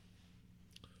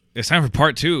it's time for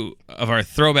part 2 of our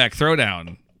Throwback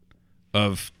Throwdown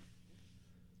of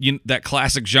that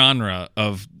classic genre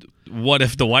of what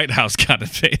if the White House got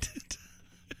invaded.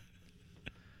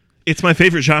 It's my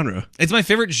favorite genre. It's my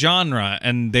favorite genre,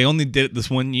 and they only did it this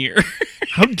one year.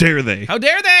 How dare they? How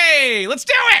dare they? Let's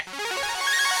do it!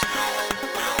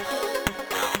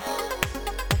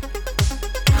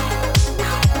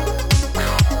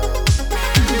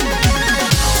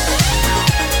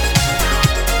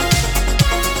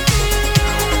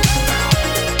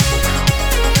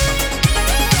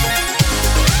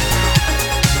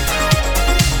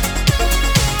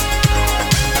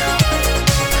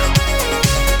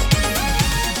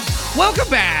 Welcome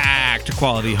back to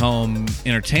Quality Home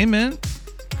Entertainment.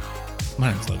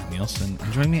 My name is Logan Nielsen,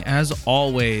 and joining me, as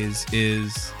always,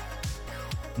 is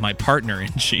my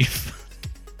partner-in-chief.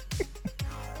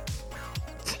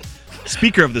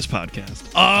 Speaker of this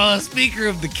podcast. Speaker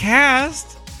of the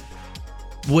cast.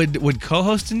 Would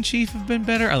co-host-in-chief have been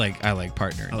better? I like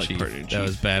partner-in-chief. I like partner-in-chief. That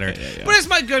was better. Yeah. But it's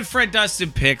my good friend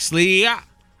Dustin Pixley.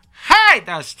 Hi,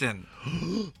 Dustin.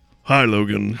 Hi,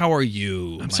 Logan. How are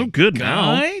you? I'm so good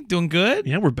now. Doing good?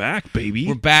 Yeah, we're back, baby.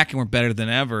 We're back and we're better than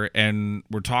ever. And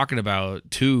we're talking about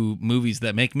 2 movies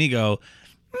that make me go,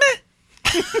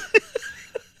 meh.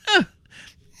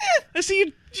 I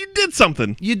see you did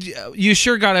something. You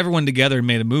sure got everyone together and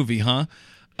made a movie, huh?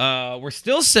 We're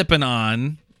still sipping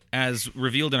on, as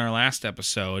revealed in our last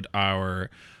episode, our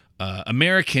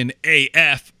American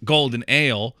AF Golden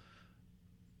Ale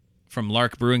from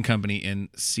Lark Brewing Company in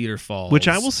Cedar Falls, Which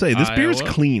I will say, this beer is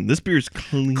Iowa. clean. This beer is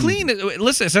clean. Clean.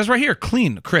 Listen, it says right here,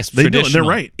 clean, crisp, They do, traditional. and they're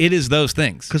right. It is those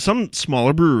things. Because some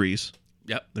smaller breweries,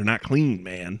 Yep. they're not clean,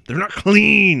 man. They're not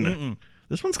clean. Mm-mm.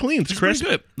 This one's clean. It's It's crisp.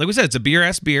 pretty good. Like we said, it's a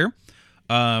beer-ass beer.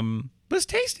 But it's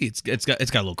tasty. It's got a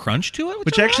little crunch to it,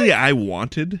 Which actually I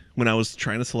wanted when I was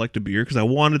trying to select a beer, because I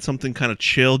wanted something kind of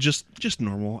chill, just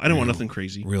normal. I don't want nothing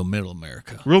crazy. Real middle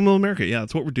America. Real middle America. Yeah,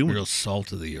 that's what we're doing. Real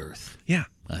salt of the earth. Yeah.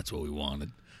 That's what we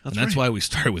wanted. That's That's right. why we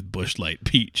started with Busch Light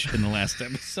Peach in the last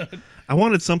episode. I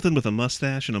wanted something with a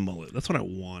mustache and a mullet. That's what I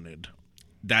wanted.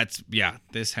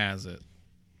 This has it.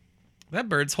 That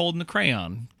bird's holding a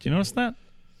crayon. Do you notice that?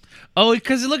 Oh,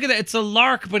 because look at it. It's a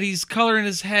lark, but he's coloring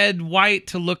his head white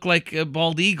to look like a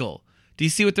bald eagle. Do you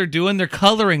see what they're doing? They're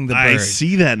coloring the bird. I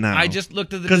see that now. I just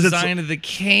looked at the 'Cause design of the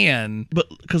can. But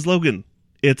because Logan,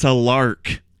 it's a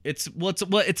lark. It's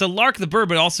a lark, the bird,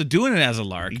 but also doing it as a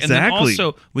lark. Exactly. And then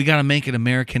also, we got to make it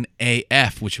American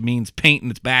AF, which means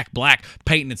painting its back black,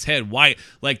 painting its head white,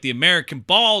 like the American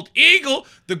bald eagle,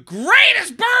 the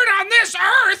greatest bird on this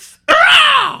earth.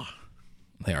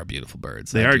 They are beautiful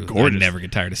birds. They are gorgeous. I never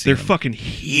get tired of seeing They're them. fucking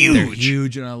huge. They're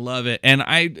huge, and I love it. And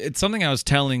it's something I was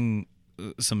telling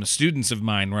some students of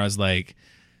mine where I was like,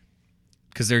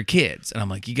 because they're kids, and I'm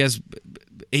like, you guys,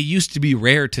 it used to be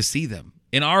rare to see them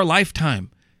in our lifetime.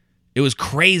 It was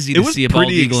crazy to see a bald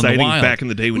eagle in the wild. Back in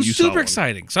the day when you saw super one.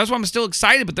 exciting. So that's why I'm still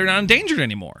excited, but they're not endangered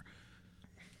anymore.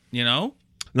 You know?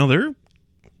 No,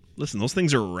 listen, those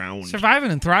things are around.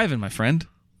 Surviving and thriving, my friend.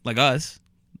 Like us.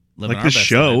 Living Like our this best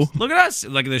show. lives. Look at us.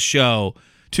 Like this show.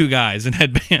 2 guys in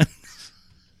headbands.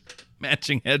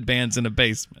 Matching headbands in a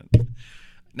basement.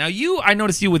 Now I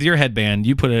noticed you with your headband,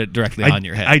 you put it directly on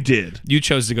your head. I did. You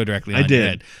chose to go directly on I your did.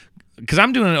 head. Because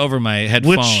I'm doing it over my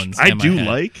headphones. Which I and my do head.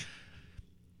 like.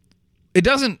 It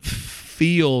doesn't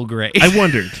feel great. I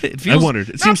wondered. It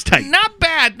seems tight. Not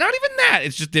bad. Not even that.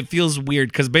 It's just it feels weird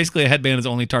because basically a headband is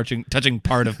only touching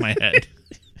part of my head.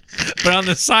 But on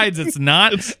the sides it's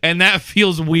not, and that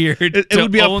feels weird. It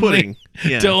would be off-putting.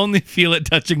 Yeah. To only feel it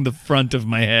touching the front of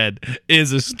my head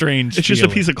is a strange It's just a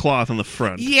feeling. piece of cloth on the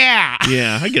front. Yeah.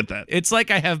 Yeah, I get that. It's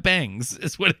like I have bangs.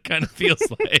 Is what it kind of feels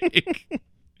like.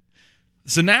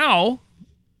 So now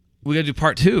we got to do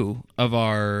part 2 of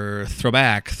our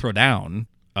Throwback Throwdown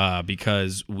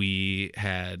because we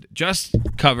had just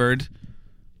covered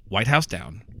White House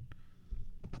Down,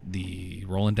 the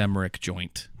Roland Emmerich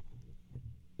joint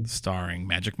starring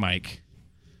Magic Mike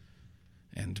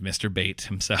and Mr. Bate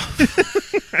himself.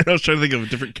 I was trying to think of a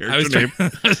different character name.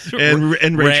 And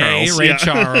And Ray Charles. Ray Yeah.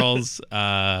 Charles,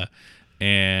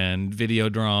 and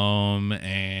Videodrome,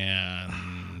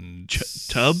 and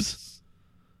Tubbs?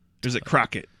 Or is it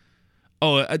Crockett?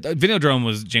 Oh, Videodrome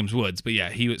was James Woods, but yeah,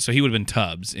 he would have been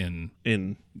Tubbs in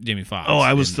Jamie Foxx. Oh,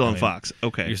 I was still on Fox.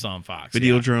 Okay. You're still on Fox.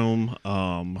 Videodrome,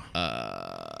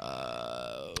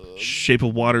 Yeah. Shape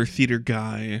of Water theater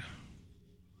guy.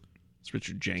 It's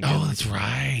Richard Jenkins. Oh, that's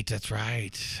right.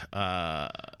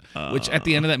 Which at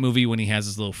the end of that movie, when he has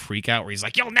his little freak out, where he's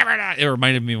like, "You'll never die," it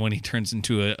reminded me when he turns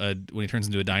into a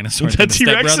dinosaur. Was in that the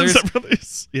T-Rex Step and Step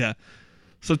Brothers? Yeah.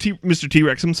 So Mr.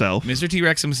 T-Rex himself. Mr.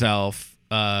 T-Rex himself.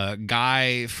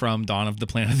 guy from Dawn of the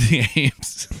Planet of the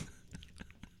Apes.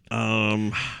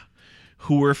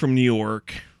 Hooer from New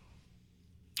York.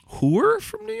 Hooer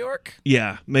from New York?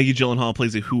 Yeah, Maggie Gyllenhaal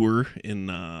plays a hooer in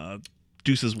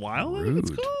Deuce's Wild. I think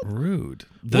it's called. Rude.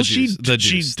 She does.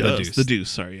 The Deuce.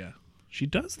 Sorry, yeah, she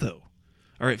does though.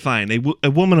 All right, fine.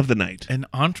 A woman of the night. An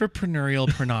entrepreneurial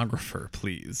pornographer,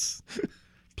 please.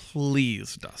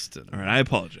 Please, Dustin. All right, I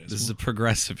apologize. This is a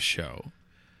progressive show.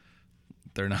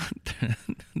 They're not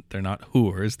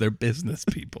whores, they're business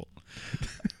people.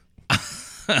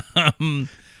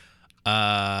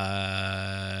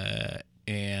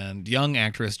 And young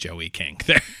actress Joey King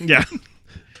there. Yeah.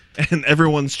 And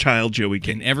everyone's child Joey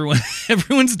King. And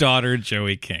everyone's daughter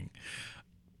Joey King.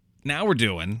 Now we're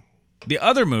doing the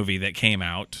other movie that came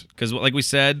out, because like we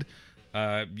said,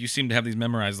 you seem to have these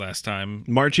memorized last time.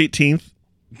 March 18th,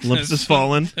 Olympus Has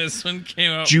Fallen. This one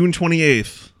came out June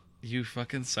 28th. You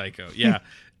fucking psycho. Yeah.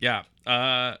 Yeah.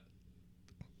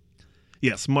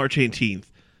 Yes, March 18th.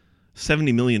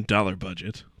 $70 million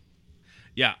budget.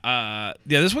 Yeah.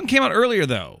 This one came out earlier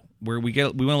though, where we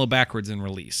went a little backwards in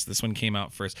release. This one came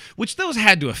out first, which those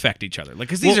had to affect each other, like,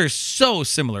 because these are so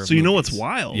similar. So movies. You know what's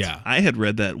wild? Yeah, I had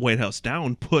read that White House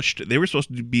Down pushed. They were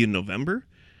supposed to be in November.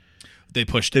 They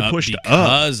pushed up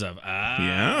because of.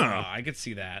 Yeah, I could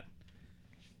see that.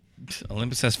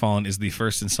 Olympus Has Fallen is the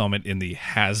first installment in the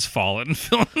Has Fallen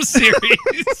film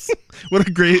series. What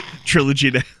a great trilogy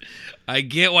to. I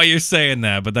get why you're saying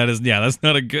that, but that's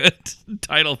not a good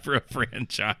title for a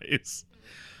franchise.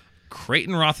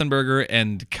 Creighton Rothenberger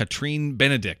and Katrine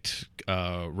Benedict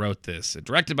wrote this.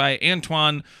 Directed by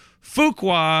Antoine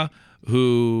Fuqua,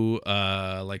 who,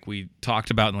 like we talked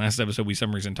about in the last episode, we for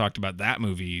some reason talked about that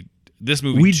movie. This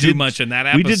movie too much in that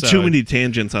episode. We did too many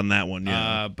tangents on that one.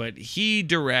 Yeah. But he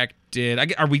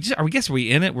directed. Are we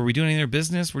in it? Were we doing any other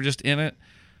business? We're just in it.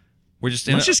 Let's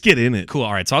just get in it. Cool.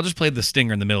 All right. So I'll just play the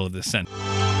stinger in the middle of this sentence.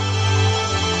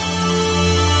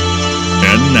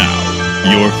 And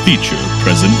now, your feature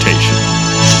presentation.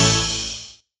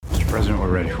 Mr. President, we're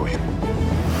ready for you.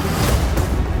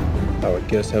 Our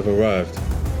guests have arrived.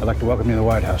 I'd like to welcome you to the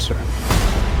White House, sir.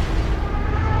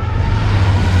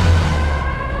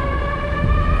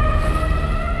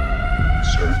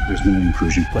 Sir, there's been an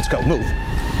intrusion. Let's go. Move.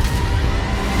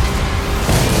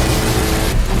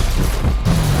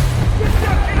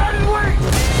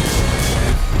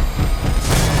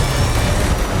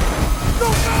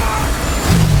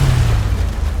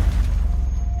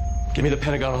 Give me the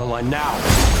Pentagon on the line now.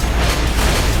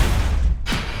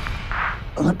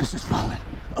 Olympus Has Fallen.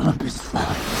 Olympus Has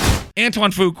Fallen.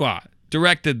 Antoine Fuqua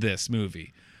directed this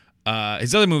movie.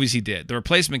 His other movies he did: The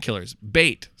Replacement Killers,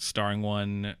 Bait, starring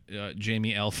one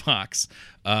Jamie L. Fox,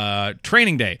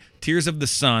 Training Day, Tears of the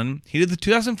Sun. He did the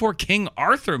 2004 King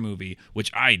Arthur movie,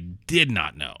 which I did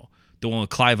not know. The one with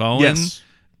Clive Owen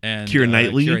and Keira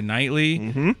Knightley.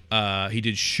 Mm-hmm. He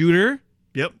did Shooter.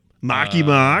 Yep. Mocky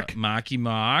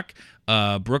Mock.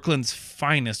 Brooklyn's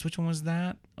Finest. Which one was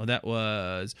that? Oh, that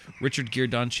was Richard Gere,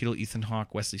 Don Cheadle, Ethan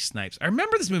Hawke, Wesley Snipes. I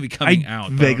remember this movie coming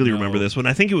out. I vaguely remember this one.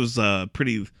 I think it was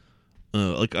pretty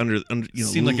like under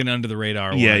seemed like an under the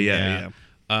radar one. Yeah.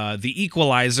 The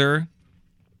Equalizer.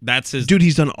 That's his dude.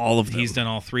 He's done all of them. He's done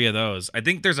all three of those. I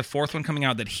think there's a fourth one coming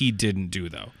out that he didn't do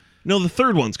though. No, the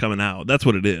third one's coming out. That's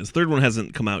what it is. Third one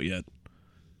hasn't come out yet.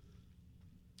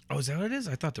 Oh, is that what it is?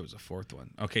 I thought there was a fourth one.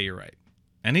 Okay, you're right.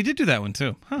 And he did do that one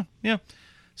too. Huh, yeah.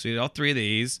 So he did all three of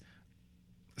these.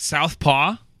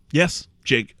 Southpaw. Yes,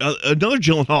 Jake. Another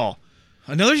Gyllenhaal.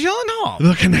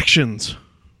 The connections.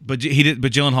 But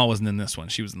but Gyllenhaal wasn't in this one.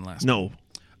 She was in the last one.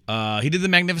 No. He did The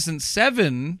Magnificent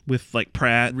Seven. With like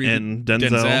Pratt and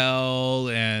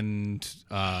Denzel. And... It's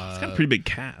got a pretty big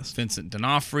cast. Vincent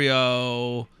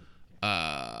D'Onofrio.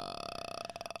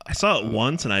 I saw it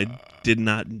once and I did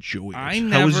not enjoy it. I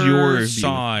never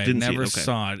saw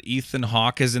it. Ethan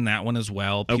Hawke is in that one as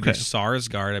well. Peter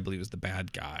Sarsgaard, I believe, is the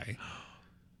bad guy.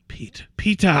 Peter.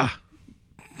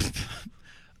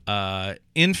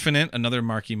 Infinite, another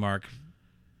Marky Mark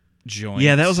joint.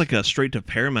 Yeah, that was like a straight to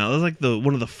Paramount. That was like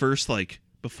one of the first, like,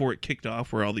 before it kicked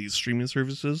off, were all these streaming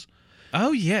services.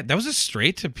 Oh yeah, that was a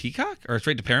straight to Peacock or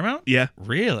straight to Paramount. Yeah,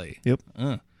 really. Yep.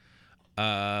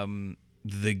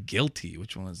 The Guilty.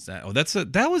 Which one was that? Oh,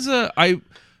 I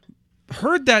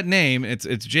heard that name. It's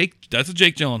Jake. That's a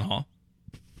Jake Gyllenhaal.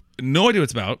 No idea what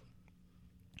it's about.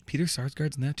 Peter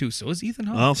Sarsgaard's in that too. So is Ethan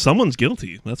Hawke. Well, someone's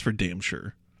guilty. That's for damn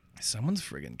sure. Someone's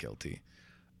friggin' guilty.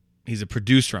 He's a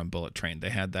producer on Bullet Train. They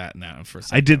had that in that one for a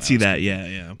second. I did see that.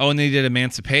 Yeah. Oh, and they did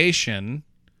Emancipation.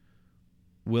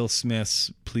 Will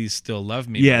Smith's "Please Still Love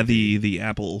Me." Yeah, the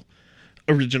Apple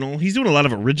original. He's doing a lot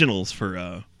of originals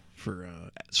for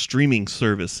streaming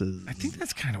services. I think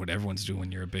that's kind of what everyone's doing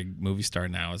when you're a big movie star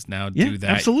now. Is now Yeah, do that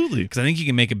absolutely. because I think you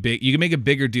can make a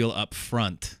bigger deal up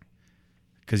front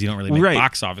because you don't really make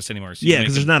box office anymore. So Yeah,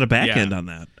 because there's not a back end on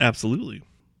that. Absolutely.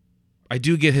 I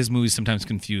do get his movies sometimes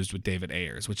confused with David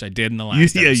Ayer's, which I did in the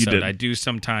last Yeah, episode. you did. I do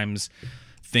sometimes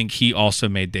think he also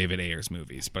made David Ayer's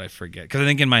movies, but I forget because I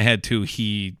think in my head too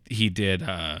he did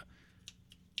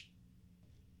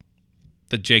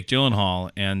the Jake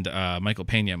Gyllenhaal and Michael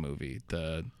Pena movie,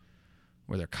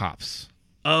 where they're cops.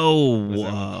 Oh, What was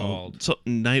that one called?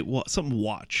 Something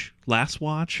Watch, Last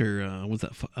Watch, or was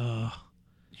that?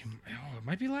 It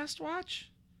might be Last Watch.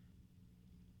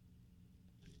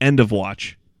 End of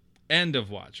Watch. End of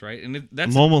Watch, right? And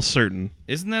I'm almost certain.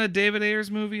 Isn't that a David Ayer's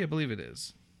movie? I believe it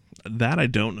is. That I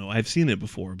don't know. I've seen it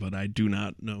before, but I do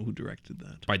not know who directed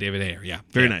that. By David Ayer, yeah.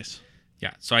 Very nice.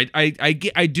 Yeah, so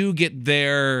I do get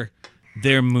their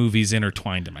movies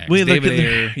intertwined in my head. Wait, David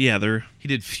Ayer, they're he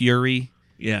did Fury.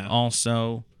 Yeah.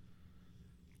 Also,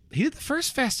 he did the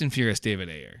first Fast and Furious. David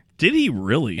Ayer Did he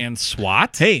really? and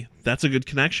SWAT. Hey, that's a good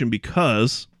connection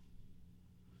because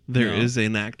there is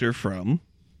an actor from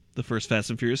the first Fast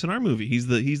and Furious in our movie. He's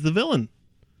the villain.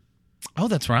 Oh,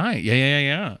 that's right.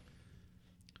 Yeah.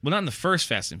 Well, not in the first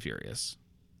Fast and Furious.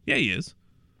 Yeah, he is.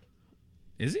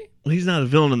 Is he? Well, he's not a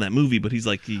villain in that movie, but he's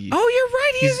like the. Oh, you're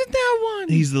right. He's in that one.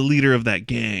 He's the leader of that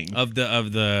gang. Of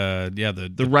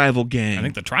the rival gang. I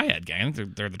think the Triad gang. I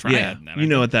think they're the Triad. Yeah, you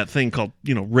know, at that thing called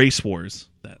Race Wars.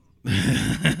 That.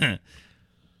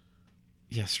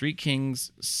 Yeah, Street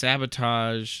Kings,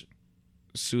 Sabotage,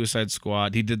 Suicide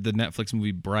Squad. He did the Netflix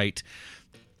movie Bright.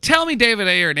 Tell me David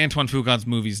Ayer and Antoine Fuqua's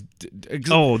movies. They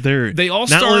all not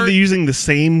star only are they using the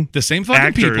same fucking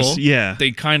actors, people. Yeah,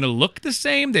 they kind of look the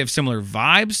same. They have similar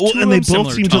vibes to them, and they both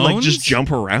similar seem tones. to like just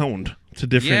jump around to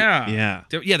different. Yeah.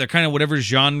 They're kind of whatever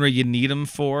genre you need them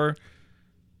for.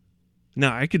 No,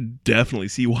 I could definitely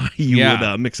see why you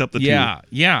would mix up the two.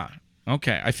 Yeah.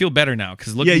 Okay, I feel better now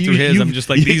because looking through his, I'm just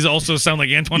like these also sound like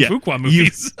Antoine Fuqua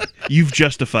movies. You've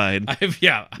justified.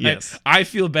 Yes. I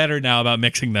feel better now about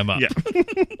mixing them up. Yeah.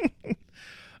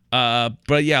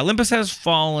 But yeah, Olympus Has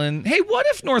Fallen. Hey, what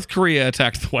if North Korea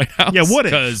attacked the White House? Yeah, what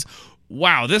if? Because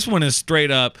wow, this one is straight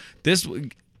up. This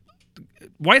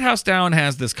White House Down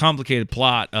has this complicated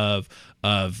plot of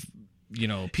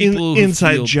people who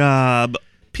inside job,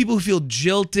 people who feel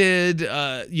jilted.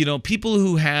 People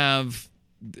who have.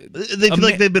 They feel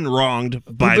like they've been wronged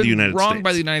by the United States. Wronged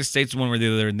by the United States one way or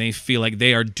the other, and they feel like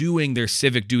they are doing their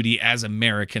civic duty as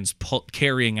Americans,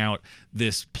 carrying out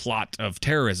this plot of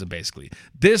terrorism, basically.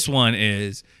 This one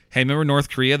is, hey, remember North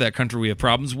Korea, that country we have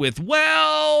problems with?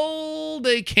 Well,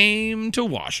 they came to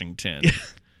Washington.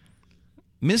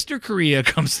 Mr. Korea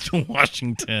comes to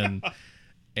Washington,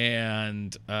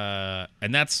 and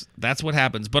that's what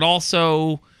happens. But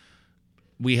also,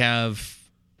 we have...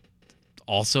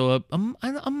 Also,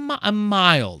 a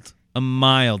mild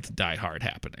Die Hard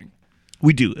happening.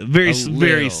 We do very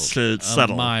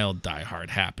subtle. A mild Die Hard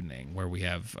happening where we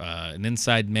have an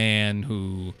inside man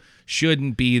who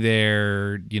shouldn't be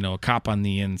there. A cop on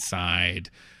the inside.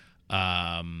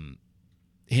 Him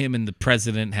and the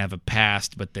president have a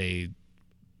past, but they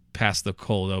past the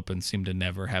cold open seem to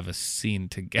never have a scene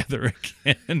together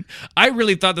again. I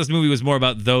really thought this movie was more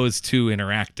about those two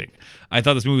interacting. I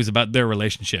thought this movie was about their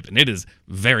relationship, and it is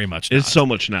very much not. It's so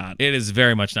much not. It is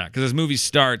very much not, because this movie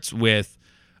starts with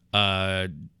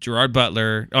Gerard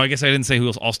Butler. Oh, I guess I didn't say who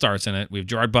all stars in it. We have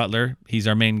Gerard Butler. He's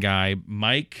our main guy.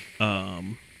 Mike.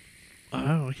 I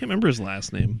can't remember his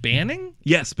last name. Banning?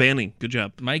 Yes, Banning. Good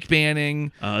job. Mike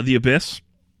Banning. The Abyss.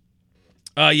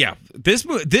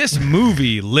 This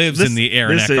movie lives in the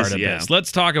Aaron Eckhart Abyss. Yeah.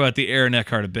 Let's talk about the Aaron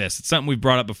Eckhart Abyss. It's something we've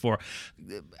brought up before.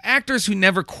 Actors who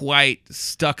never quite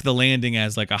stuck the landing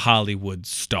as like a Hollywood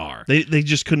star. They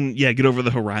just couldn't get over the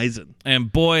horizon.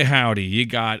 And boy howdy, you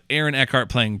got Aaron Eckhart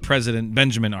playing President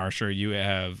Benjamin Asher. You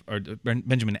have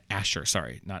Benjamin Asher,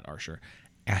 sorry, not Asher.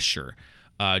 Asher.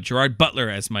 Gerard Butler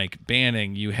as Mike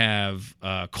Banning. You have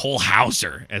Cole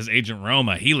Hauser as Agent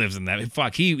Roma. He lives in that.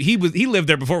 Fuck, he lived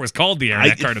there before it was called the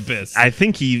Aaron Eckhart Abyss. I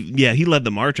think he led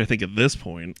the march. I think at this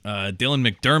point, Dylan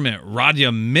McDermott,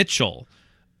 Radia Mitchell,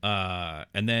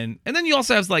 and then you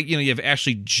also have you have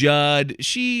Ashley Judd.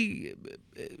 She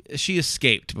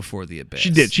escaped before the Abyss. She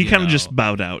did. She kind of just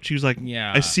bowed out. She was like,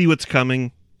 "Yeah, I see what's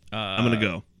coming. I'm gonna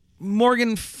go."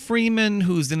 Morgan Freeman,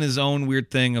 who's in his own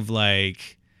weird thing of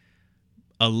like.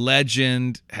 A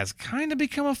legend, has kind of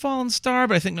become a fallen star,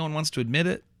 but I think no one wants to admit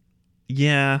it.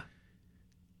 Yeah.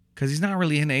 because he's not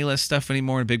really in A-list stuff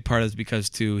anymore. And a big part is because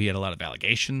too he had a lot of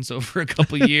allegations over a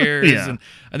couple years. Yeah. And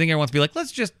I think everyone wants to be like,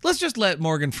 let's just let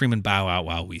Morgan Freeman bow out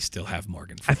while we still have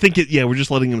Morgan Freeman. I think we're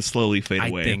just letting him slowly fade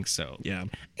away. I think so. Yeah.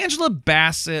 Angela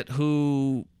Bassett,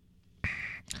 who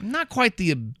not quite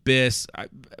the Abyss,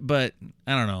 but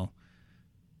I don't know.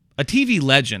 A TV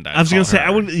legend. I was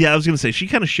gonna say she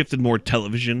kind of shifted more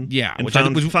television. Yeah, and which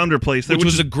found her place, which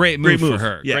was a great move for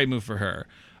her. Yeah. Great move for her.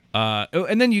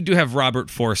 And then you do have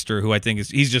Robert Forster, who I think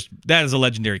that is a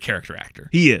legendary character actor.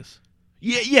 He is.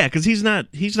 Yeah, because he's not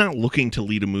looking to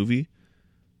lead a movie,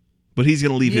 but he's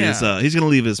gonna leave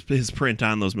his print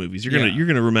on those movies. You're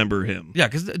gonna remember him. Yeah,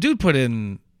 because the dude put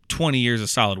in 20 years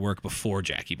of solid work before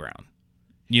Jackie Brown.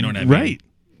 You know what I mean? Right.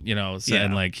 You know,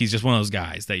 and like he's just one of those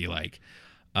guys that you like.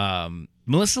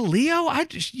 Melissa Leo,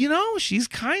 she's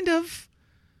kind of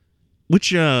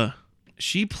which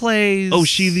she plays. Oh,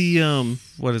 she the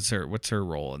what's her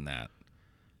role in that?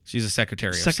 She's a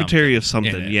secretary of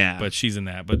something. Yeah, but she's in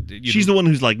that. But she's the one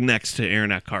who's like next to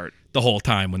Aaron Eckhart the whole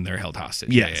time when they're held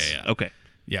hostage. Yes. Yeah. Okay.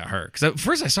 Yeah, her. Because at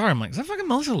first I saw her, I'm like, is that fucking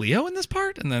Melissa Leo in this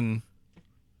part? And then,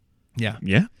 yeah.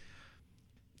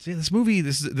 See, this movie,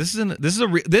 this is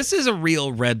a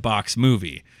real Redbox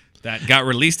movie that got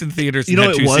released in theaters. You know,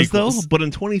 and had it was sequels. though. But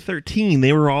in 2013,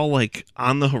 they were all like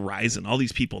on the horizon. All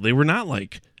these people, they were not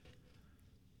like.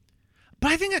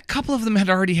 But I think a couple of them had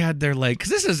already had their because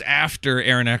this is after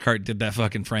Aaron Eckhart did that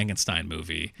fucking Frankenstein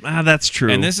movie. That's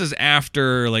true. And this is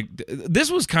after this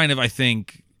was kind of, I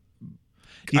think.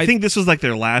 I think this was like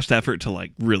their last effort to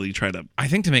like really try to. I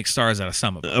think to make stars out of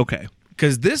some of them. Okay.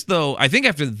 Because this though, I think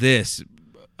after this,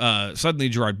 suddenly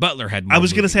Gerard Butler had more I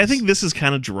was going to say, I movies. think this is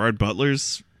kind of Gerard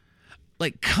Butler's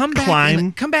come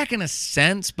back in a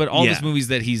sense, but all these movies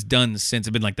that he's done since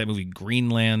have been like that movie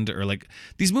Greenland, or like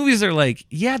these movies are like,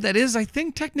 that is, I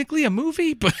think, technically a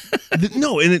movie, but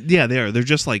no, and they are. They're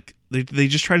just like they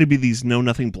just try to be these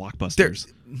know-nothing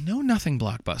blockbusters. Know-nothing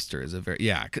blockbuster is a very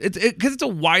because it's a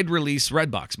wide release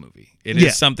Redbox movie. It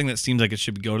is something that seems like it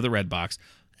should go to the Redbox,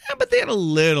 but they had a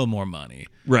little more money,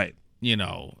 right? You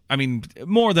know, I mean,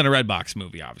 more than a Redbox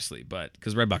movie, obviously, but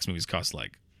because Redbox movies cost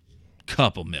like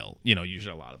couple mil,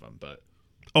 usually a lot of them, but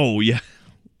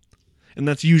and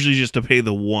that's usually just to pay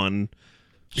the one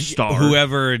star,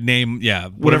 whatever name,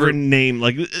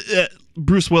 like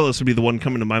Bruce Willis would be the one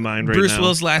coming to my mind right now. Bruce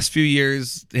Willis' last few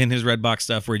years in his Redbox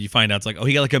stuff, where you find out it's like,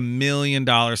 he got like $1 million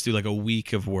through like a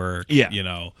week of work, and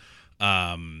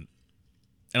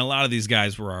a lot of these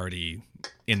guys were already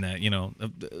in that,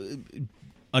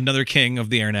 another king of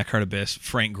the Aaron Eckhart Abyss,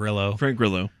 Frank Grillo.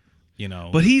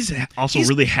 But he's also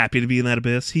really happy to be in that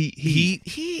abyss. He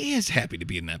is happy to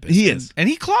be in that abyss. He is, and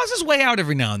he claws his way out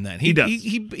every now and then. He does.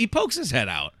 He pokes his head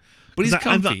out, but he's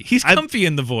comfy. He's comfy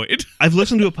in the void. I've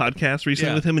listened to a podcast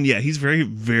recently with him, and he's very,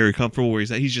 very comfortable where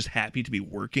he's at. He's just happy to be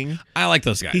working. I like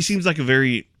those guys. He seems like a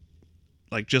very,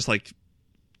 very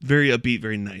upbeat,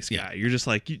 very nice guy. You're just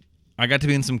like. I got to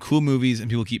be in some cool movies, and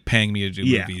people keep paying me to do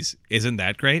movies. Isn't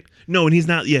that great? No, and he's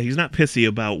not. Yeah, he's not pissy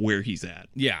about where he's at.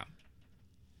 Yeah.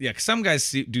 Yeah, because some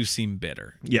guys do seem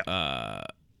bitter. Yeah.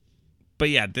 But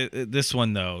yeah, this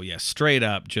one though, straight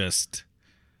up just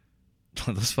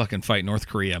let's fucking fight North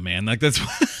Korea, man. Like that's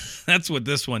what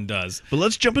this one does. But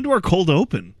let's jump into our cold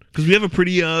open, because we have a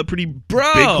pretty big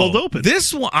cold open.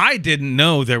 This one, I didn't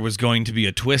know there was going to be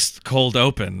a twist cold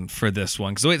open for this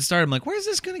one, because the way it started, I'm like, where's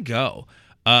this going to go?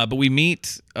 But we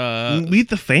meet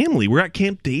the family. We're at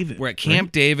Camp David. We're at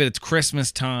Camp David. It's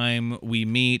Christmas time. We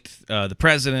meet the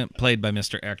president, played by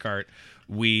Mr. Eckhart.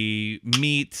 We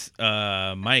meet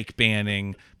Mike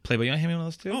Banning, played by, you want to hand me one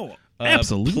of those too? Oh,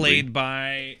 absolutely. Played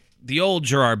by the old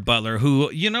Gerard Butler, who,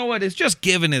 is just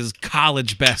giving his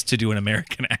college best to do an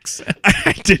American accent.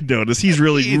 I did notice. He's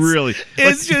really.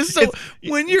 It's just so,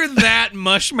 when you're that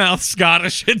mushmouth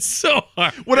Scottish, it's so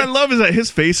hard. What I love is that his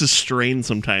face is strained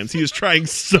sometimes. He is trying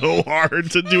so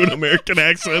hard to do an American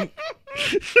accent.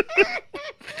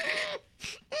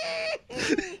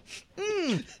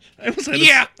 I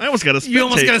almost got a spit take. You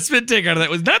almost got a spit take out of that.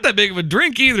 It was not that big of a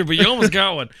drink either, but you almost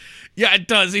got one. Yeah, it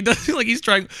does. He does feel like he's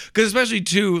trying, because especially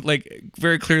too,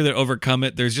 very clear that Overcome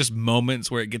It, there's just moments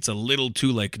where it gets a little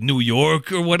too New York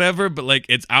or whatever, but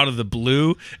it's out of the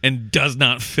blue and does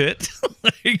not fit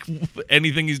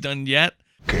anything he's done yet.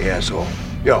 Okay, asshole.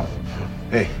 Yo,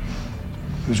 hey,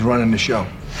 who's running the show?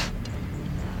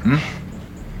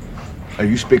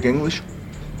 You speak English?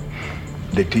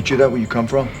 They teach you that where you come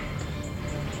from?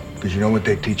 Because you know what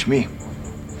they teach me?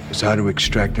 Is how to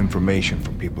extract information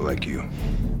from people like you.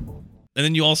 And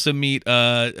then you also meet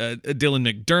Dylan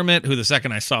McDermott, who the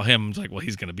second I saw him, I was like, well,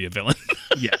 he's going to be a villain.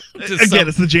 Yeah. Again,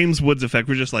 it's the James Woods effect.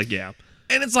 We're just like, yeah.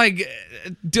 And it's like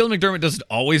Dylan McDermott doesn't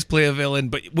always play a villain,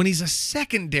 but when he's a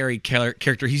secondary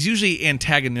character, he's usually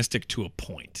antagonistic to a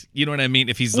point. You know what I mean?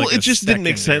 If he's it just didn't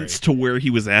make sense to where he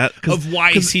was at. Of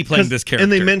why is he playing this character?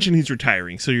 And they mention he's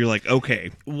retiring, so you're like,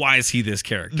 okay, why is he this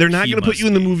character? They're not going to put you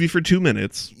in the movie for 2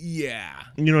 minutes. Yeah.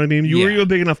 You know what I mean? You were a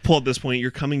big enough pull at this point.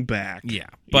 You're coming back. Yeah.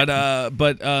 But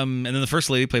and then the first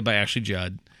lady played by Ashley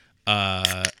Judd.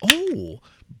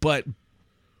 But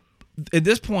at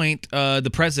this point, the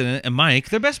president and Mike,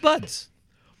 they're best buds.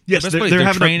 Yes, they're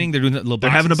having training. They're doing a little. They're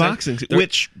having a boxing. They're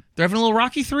They're having a little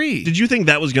Rocky 3. Did you think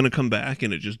that was going to come back,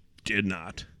 and it just did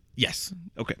not? Yes.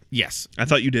 Okay. Yes. I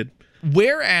thought you did.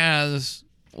 Whereas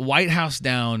White House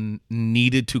Down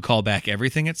needed to call back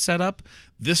everything it set up,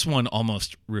 this one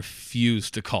almost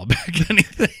refused to call back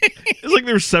anything. It's like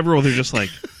there were several. They're just like,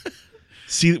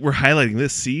 see, we're highlighting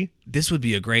this. See, this would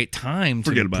be a great time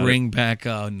to bring back.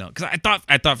 Oh no, because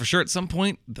I thought for sure at some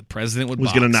point the president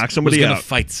was going to knock somebody out,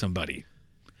 fight somebody.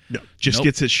 No, just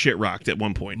gets his shit rocked at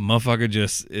one point. Motherfucker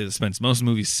just spends most of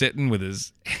the movie sitting with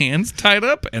his hands tied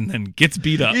up and then gets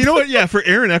beat up. You know what? Yeah, for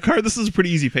Aaron Eckhart, this is a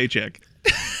pretty easy paycheck.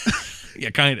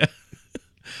 Yeah, kind of.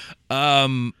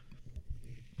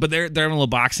 But they're having a little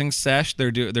boxing sesh.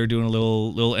 They're doing a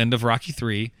little end of Rocky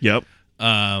 3. Yep.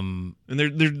 And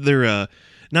they're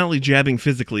not only jabbing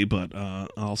physically, but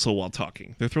also while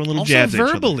talking. They're throwing little jabs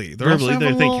verbally. They're verbally.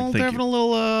 They're They're having a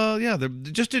little they're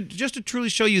just to truly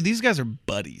show you these guys are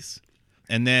buddies.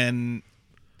 And then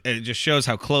it just shows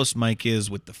how close Mike is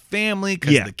with the family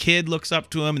because the kid looks up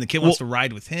to him and the kid wants to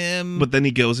ride with him. But then he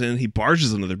goes in, he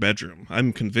barges into their bedroom.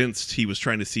 I'm convinced he was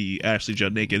trying to see Ashley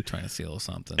Judd naked. Trying to see a little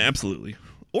something. Absolutely.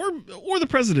 Or the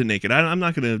president naked. I'm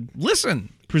not going to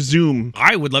presume.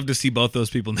 I would love to see both those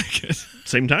people naked.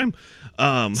 Same time.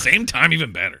 Same time,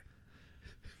 even better.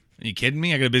 Are you kidding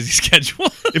me? I got a busy schedule.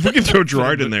 If we can throw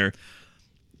Gerard in there.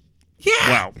 Yeah.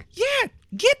 Wow. Yeah.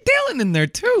 Get Dylan in there,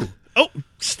 too. Oh,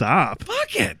 stop.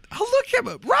 Fuck it. I'll look him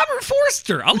up. Robert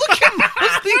Forster. I'll look him up.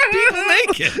 Let's these people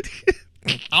naked.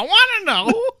 I want to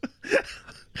know.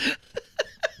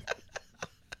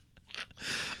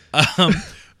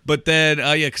 But then,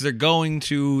 because they're going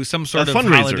to some sort of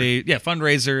fundraiser.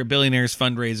 Fundraiser, billionaires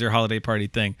fundraiser, holiday party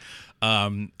thing.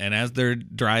 And as they're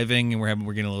driving, and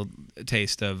we're getting a little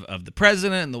taste of the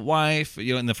president and the wife,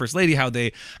 and the first lady, how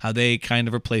they kind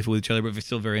of are playful with each other, but they're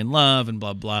still very in love and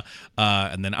blah blah.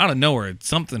 And then out of nowhere,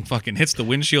 something fucking hits the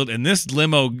windshield, and this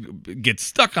limo gets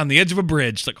stuck on the edge of a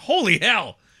bridge. It's like, holy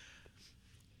hell!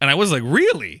 And I was like,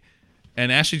 really? And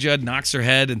Ashley Judd knocks her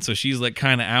head, and so she's like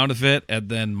kind of out of it. And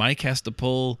then Mike has to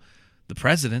pull the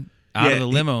president out of the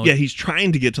limo. He's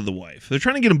trying to get to the wife. They're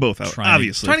trying to get them both out,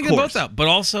 obviously. Trying to get them both out, but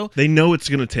also they know it's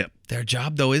going to tip. Their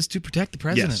job, though, is to protect the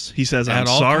president. Yes, he says, "I'm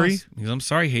sorry." I'm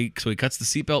sorry. So he cuts the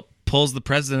seatbelt, pulls the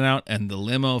president out, and the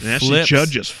limo flips. Ashley Judd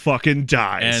just fucking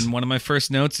dies. And one of my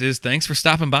first notes is, "Thanks for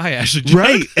stopping by, Ashley Judd."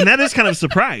 Right, and that is kind of a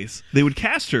surprise. They would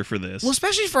cast her for this. Well,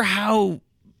 especially for how,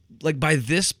 like, by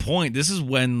this point, this is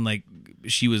when, like,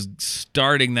 she was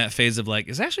starting that phase of, like,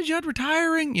 is Ashley Judd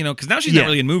retiring? Because now she's not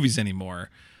really in movies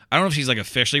anymore. I don't know if she's, like,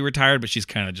 officially retired, but she's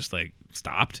kind of just, like,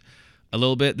 stopped a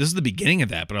little bit. This is the beginning of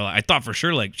that, but I thought for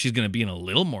sure, like, she's going to be in a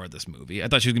little more of this movie. I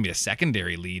thought she was going to be a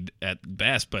secondary lead at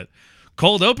best, but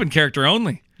cold open character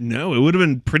only. No, it would have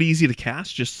been pretty easy to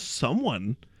cast just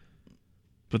someone.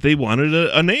 But they wanted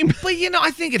a name. But,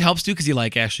 I think it helps, too, because you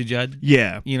like Ashley Judd.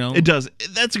 Yeah. It does.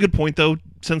 That's a good point, though,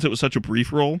 since it was such a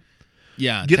brief role.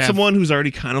 Yeah. Get someone who's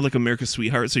already kind of like America's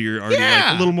sweetheart, so you're already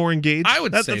like a little more engaged. I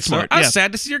would say that's so. Smart. I was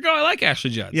sad to see her go. I like Ashley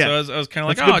Judd. Yeah. So I was kind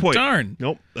of that's like, oh, darn.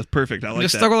 Nope, that's perfect. I like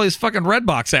just that. stuck with all these fucking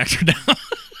Redbox actor now.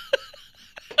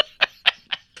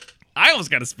 I almost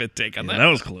got a spit take on that. That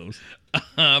was close.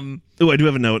 I do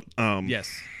have a note. Yes.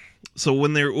 So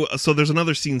there's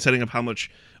another scene setting up how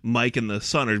much Mike and the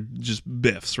son are just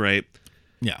biffs, right?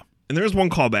 Yeah. And there's one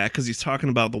callback because he's talking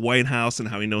about the White House and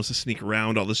how he knows to sneak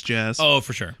around, all this jazz. Oh,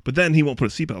 for sure. But then he won't put a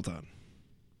seatbelt on.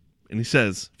 And he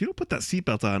says, if you don't put that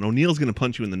seatbelt on, O'Neill's going to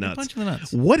punch you in the nuts. Punch you in the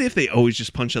nuts. What if they always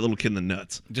just punch that little kid in the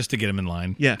nuts? Just to get him in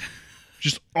line. Yeah.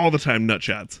 Just all the time nut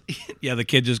shots. Yeah, the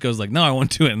kid just goes like, no, I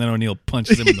won't do it. And then O'Neill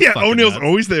punches him in the fucking O'Neill's nuts.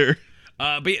 always there.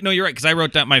 But no, you're right, because I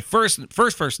wrote down my first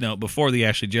note before the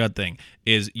Ashley Judd thing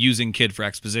is using kid for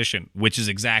exposition, which is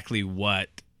exactly what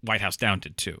White House Down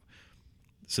did too.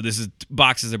 So this is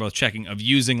boxes they're both checking of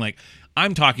using, like,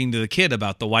 I'm talking to the kid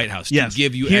about the White House to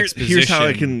give you exposition. Here's how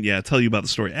I can tell you about the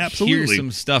story. Absolutely. Here's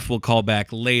some stuff we'll call back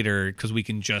later because we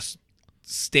can just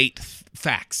state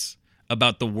facts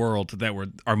about the world that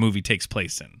our movie takes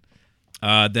place in.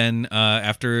 Then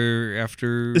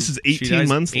after this is 18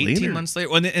 months later. 18 months later.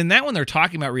 Well, and that one they're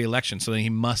talking about re-election, so then he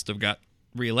must have got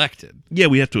re-elected. Yeah,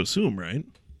 we have to assume, right?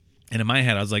 And in my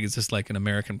head, I was like, is this like an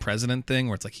American president thing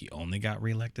where it's like he only got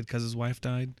reelected because his wife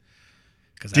died?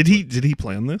 Did he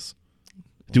plan this?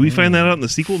 Do we find that out in the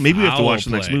sequel? Maybe we have to watch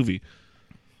the next movie.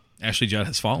 Ashley Judd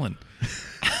has fallen.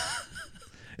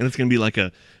 And it's going to be like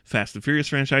a Fast and Furious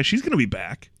franchise. She's going to be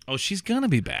back. Oh, she's going to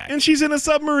be back. And she's in a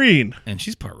submarine. And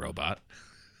she's part robot.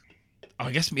 Oh,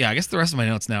 I guess the rest of my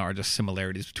notes now are just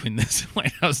similarities between this and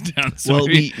White House Down.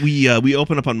 Sorry. Well, we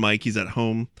open up on Mike. He's at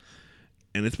home.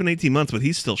 And it's been 18 months, but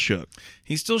he's still shook.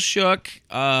 He's still shook.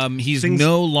 He's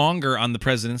no longer on the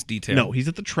president's detail. No, he's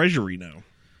at the Treasury now.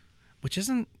 Which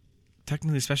isn't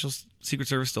technically the Special Secret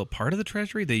Service still part of the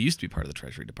Treasury? They used to be part of the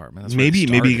Treasury Department. That's maybe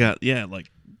he got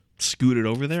scooted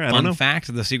over there. I don't know. Fun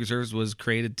fact: the Secret Service was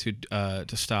created to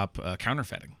stop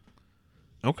counterfeiting.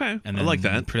 Okay, and I like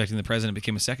that. Protecting the president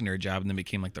became a secondary job, and then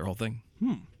became like their whole thing.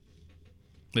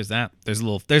 There's that. There's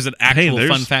an actual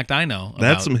fun fact I know.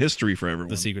 That's some history for everyone.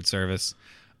 The Secret Service.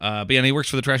 But yeah, and he works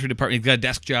for the Treasury Department. He's got a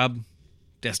desk job.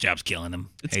 Desk job's killing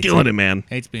him. It's killing him, man.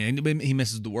 Hates being. He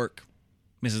misses the work,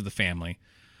 misses the family.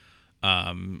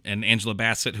 And Angela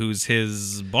Bassett, who's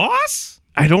his boss.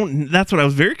 That's what I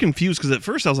was very confused because at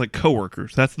first I was like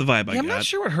coworkers. That's the vibe I got. I'm not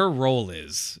sure what her role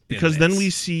is. Because then we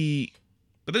see.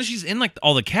 But then she's in like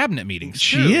all the cabinet meetings.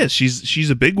 She is. She's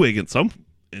a bigwig in some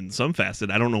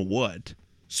facet. I don't know what.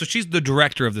 So she's the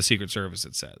director of the Secret Service,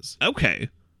 it says. Okay.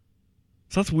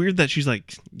 So that's weird that she's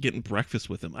like getting breakfast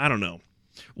with him. I don't know.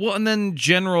 Well, and then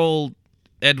General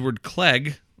Edward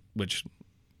Clegg, which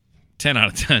 10 out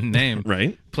of 10 name,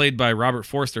 right? Played by Robert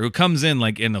Forster, who comes in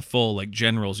like in a full like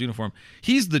general's uniform.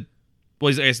 He's the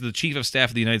chief of staff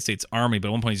of the United States Army, but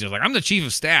at one point he's just like, I'm the chief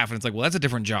of staff, and it's like, well, that's a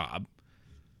different job.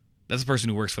 That's the person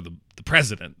who works for the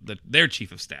president, their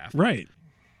chief of staff, right?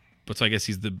 But so I guess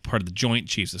he's the part of the Joint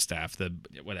Chiefs of Staff, the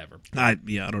whatever. I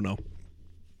don't know.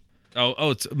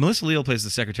 Oh, it's Melissa Leo plays the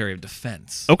Secretary of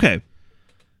Defense. Okay.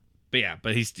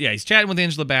 But he's chatting with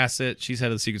Angela Bassett. She's head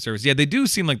of the Secret Service. Yeah, they do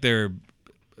seem like they're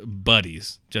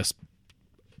buddies, just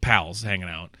pals hanging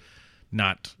out.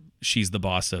 Not she's the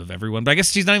boss of everyone. But I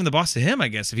guess she's not even the boss of him, I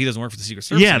guess, if he doesn't work for the Secret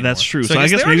Service anymore. That's true. So I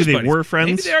guess maybe they were friends.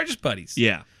 Maybe they are just buddies.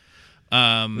 Yeah.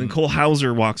 Then Cole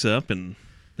Hauser walks up and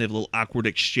they have a little awkward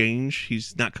exchange.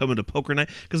 He's not coming to poker night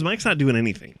because Mike's not doing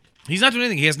anything. He's not doing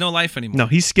anything. He has no life anymore. No,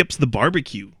 he skips the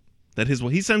barbecue.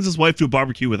 He sends his wife to a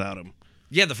barbecue without him.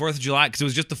 Yeah, the 4th of July, because it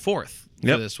was just the 4th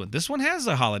for this one. This one has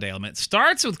a holiday element. It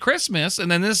starts with Christmas, and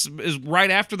then this is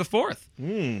right after the 4th.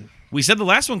 We said the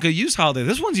last one could use holiday.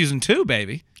 This one's using 2,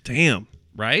 baby. Damn.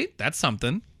 Right? That's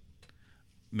something.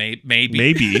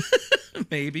 Maybe.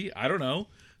 Maybe. I don't know.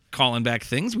 Calling back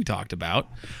things we talked about.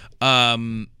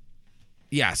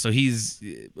 Yeah, so he's,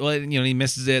 well, he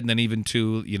misses it, and then even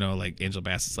too, like Angela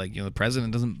Bassett's like, the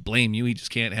president doesn't blame you. He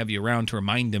just can't have you around to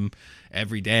remind him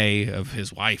every day of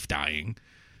his wife dying.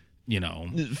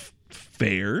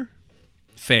 Fair.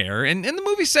 And the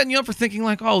movie's setting you up for thinking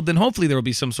like, oh, then hopefully there will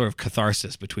be some sort of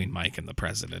catharsis between Mike and the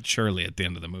president. Surely at the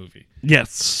end of the movie.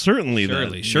 Yes, certainly.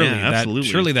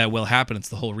 Surely that will happen. It's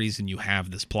the whole reason you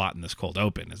have this plot in this cold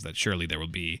open is that surely there will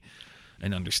be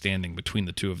an understanding between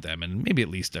the two of them, and maybe at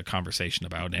least a conversation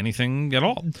about anything at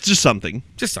all. Just something.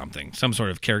 Some sort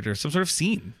of character, some sort of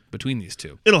scene between these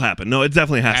two. It'll happen. No, it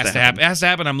definitely has to happen. It has to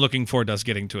happen. I'm looking forward to us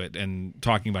getting to it and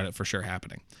talking about it for sure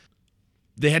happening.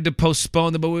 They had to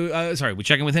postpone we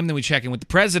check in with him, then we check in with the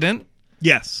president.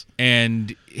 Yes.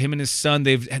 And him and his son,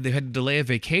 they've had to delay a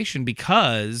vacation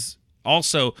because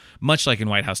also, much like in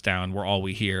White House Down, where all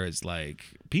we hear is like,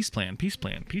 peace plan.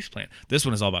 This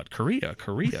one is all about Korea.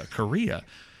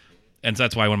 And so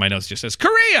that's why one of my notes just says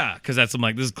Korea, because I'm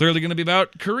like, this is clearly going to be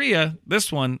about Korea.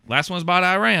 Last one's about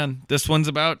Iran. This one's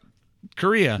about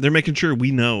Korea. They're making sure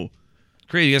we know.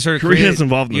 Korea, you guys heard of Korea? Korea's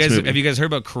involved in this movie. Have you guys heard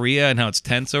about Korea and how it's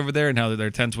tense over there and how they're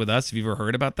tense with us? Have you ever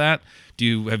heard about that?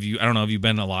 Have you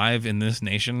been alive in this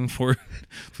nation for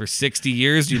 60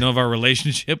 years? Do you know of our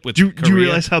relationship with Korea? Do you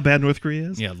realize how bad North Korea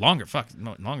is? Yeah, longer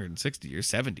than 60 years,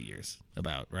 70 years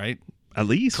about, right? At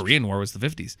least. Korean War was the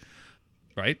 50s,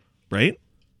 right? Right?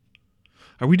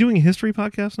 Are we doing a history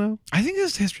podcast now? I think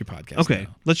this is a history podcast. Okay,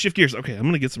 now. Let's shift gears. Okay, I'm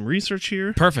going to get some research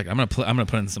here. Perfect. I'm gonna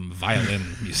put in some violin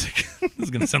music. This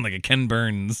is going to sound like a Ken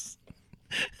Burns.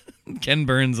 Ken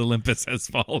Burns' Olympus Has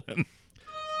Fallen.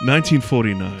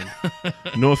 1949,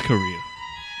 North Korea.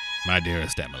 My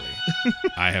dearest Emily,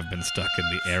 I have been stuck in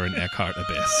the Aaron Eckhart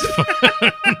Abyss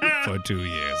for 2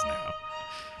 years now.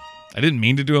 I didn't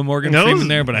mean to do a Morgan Freeman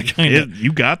there, but I kind of...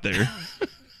 You got there.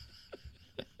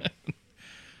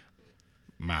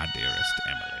 My dearest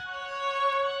Emily,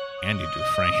 Andy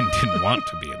Dufresne didn't want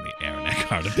to be in the Aaron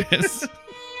Eckhart Abyss.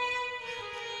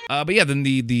 But yeah, then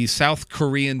the South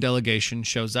Korean delegation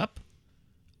shows up.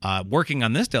 Working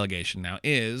on this delegation now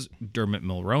is Dylan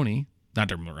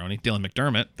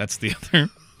McDermott. That's the other.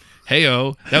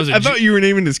 Heyo, that was. I thought you were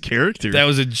naming his character. That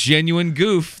was a genuine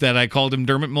goof that I called him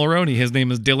Dermot Mulroney. His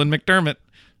name is Dylan McDermott.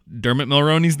 Dermot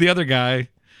Mulroney's the other guy.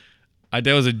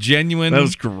 That was a genuine. That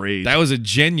was great. That was a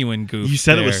genuine goof. You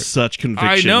said there. It with such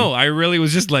conviction. I know. I really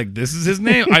was just like, this is his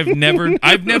name. I've never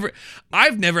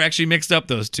actually mixed up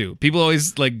those two. People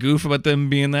always like goof about them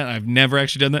being that. I've never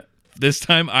actually done that. This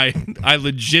time, I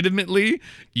legitimately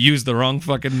used the wrong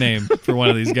fucking name for one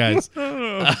of these guys.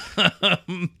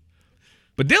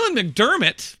 But Dylan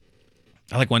McDermott,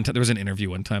 I like one time. There was an interview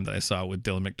one time that I saw with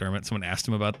Dylan McDermott. Someone asked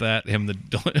him about that, the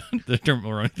Dermot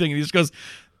Mulroney thing, and he just goes,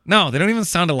 "No, they don't even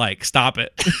sound alike. Stop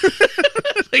it."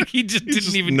 Like he just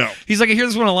didn't even. No. He's like, I hear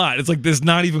this one a lot. It's like, this is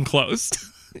not even close.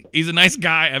 He's a nice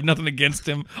guy. I have nothing against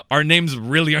him. Our names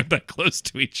really aren't that close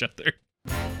to each other.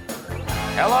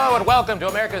 Hello and welcome to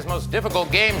America's most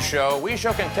difficult game show. We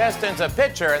show contestants a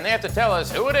picture and they have to tell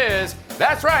us who it is.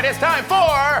 That's right, it's time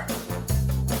for...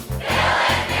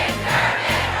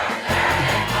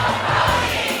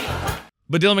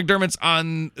 But Dylan McDermott's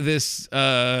on this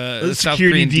South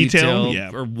security Korean detail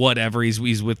yeah. or whatever. He's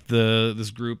with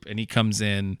this group, and he comes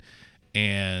in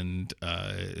and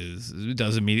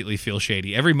does immediately feel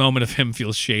shady. Every moment of him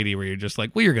feels shady, where you're just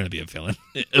like, well, you're going to be a villain.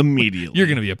 Immediately. You're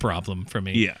going to be a problem for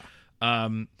me. Yeah.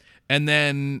 And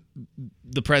then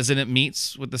the president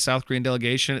meets with the South Korean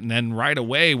delegation, and then right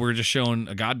away we're just showing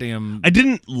a goddamn... I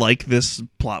didn't like this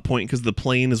plot point because the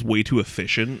plane is way too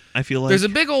efficient, I feel like. There's a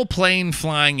big old plane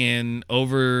flying in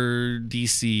over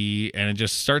D.C., and it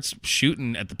just starts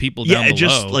shooting at the people down below. Yeah, it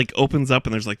just like opens up,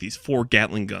 and there's like these 4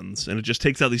 Gatling guns, and it just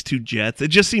takes out these 2 jets. It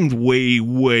just seemed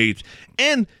way...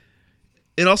 And...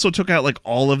 it also took out like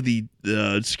all of the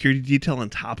security detail on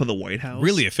top of the White House.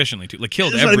 Really efficiently, too. Like,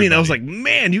 killed That's everybody. what I mean. I was like,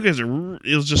 man, you guys are...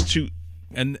 It was just too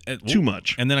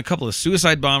much. And then a couple of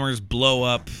suicide bombers blow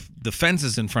up the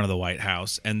fences in front of the White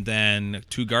House, and then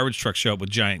 2 garbage trucks show up with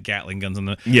giant Gatling guns on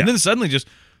them. Yeah. And then suddenly just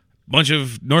a bunch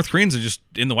of North Koreans are just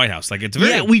in the White House. Like, it's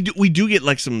very... Yeah, we do get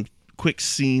like some quick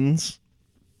scenes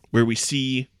where we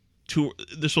see...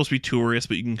 They're supposed to be tourists,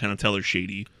 but you can kind of tell they're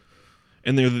shady.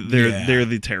 And they're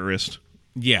the terrorist.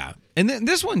 Yeah. And then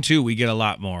this one, too, we get a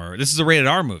lot more. This is a rated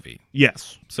R movie.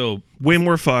 Yes. So way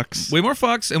more fucks. Way more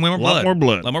fucks and way more blood. A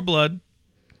lot more blood.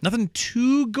 Nothing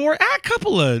too gory. A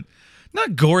couple of,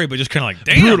 not gory, but just kind of like,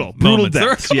 damn. Brutal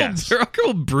deaths. There are a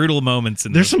couple brutal moments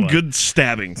in There's this some one. good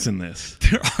stabbings in this.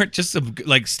 There are just some,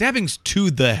 like, stabbings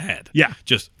to the head. Yeah.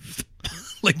 Just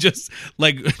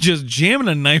jamming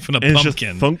a knife in a and pumpkin. It's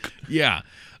just thunk. Yeah.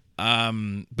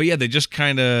 But yeah, they just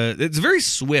kind of, it's a very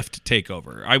swift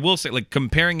takeover. I will say, like,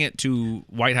 comparing it to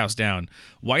White House Down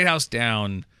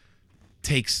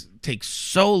takes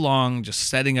so long just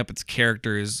setting up its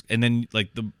characters, and then like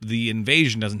the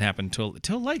invasion doesn't happen till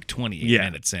like 28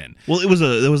 minutes in. Well, there was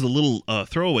a little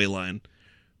throwaway line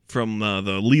from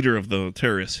the leader of the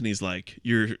terrorists, and he's like,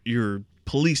 your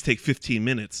police take 15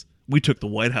 minutes. We took the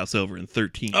White House over in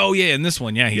 13. Oh yeah, in this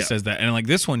one, he says that. And like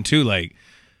this one too, like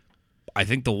I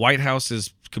think the White House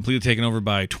is completely taken over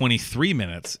by 23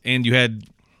 minutes, and you had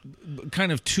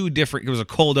kind of 2 different, it was a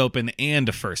cold open and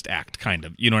a first act, kind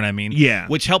of, you know what I mean? Yeah.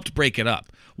 Which helped break it up.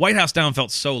 White House Down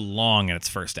felt so long in its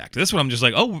first act. This one I'm just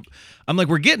like,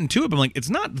 we're getting to it, but I'm like, it's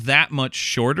not that much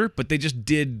shorter, but they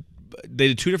did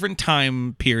 2 different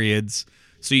time periods,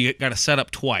 so you got to set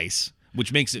up twice,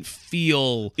 which makes it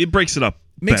feel... It breaks it up.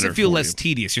 Makes it feel less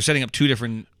tedious. You're setting up 2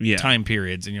 different time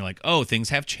periods, and you're like, oh, things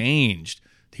have changed.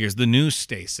 Here's the new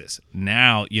stasis.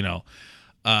 Now,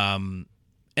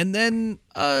 and then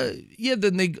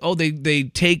then they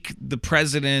take the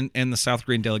president and the South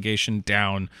Korean delegation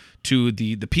down to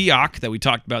the PIOC that we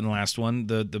talked about in the last one.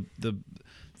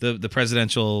 The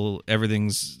presidential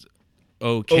everything's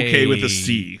okay with a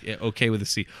C. Yeah, okay with a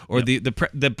C. Or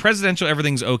the presidential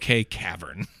everything's okay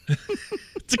cavern.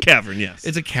 It's a cavern, yes.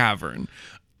 It's a cavern.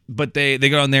 But they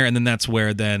go in there, and then that's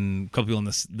where then a couple people in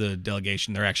the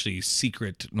delegation, they're actually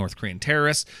secret North Korean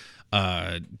terrorists.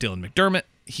 Dylan McDermott,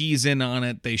 he's in on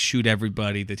it. They shoot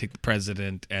everybody. They take the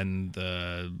president and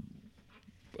the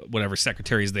whatever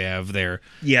secretaries they have there.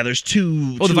 Yeah, there's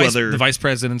two the vice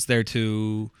president's there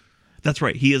too. That's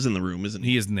right. He is in the room, isn't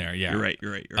he? He is in there, yeah. You're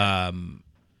right.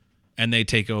 And they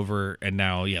take over, and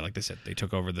now, like they said, they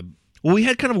took over the... Well, we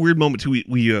had kind of a weird moment, too.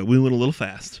 We went a little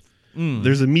fast.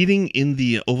 There's a meeting in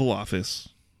the Oval Office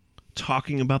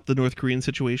talking about the North Korean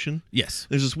situation. Yes.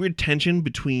 There's this weird tension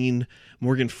between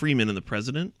Morgan Freeman and the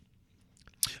president.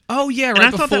 Oh, yeah, and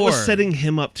I thought that was setting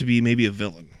him up to be maybe a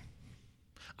villain.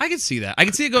 I could see that. I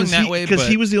could see it going that way. Because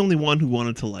he was the only one who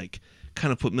wanted to,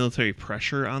 kind of put military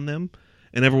pressure on them,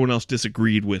 and everyone else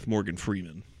disagreed with Morgan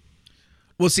Freeman.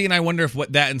 Well, see, and I wonder if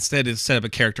what that instead is set up a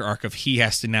character arc of he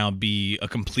has to now be a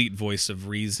complete voice of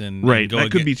reason. Right,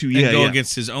 that could be too, and go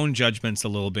against his own judgments a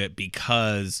little bit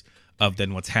because of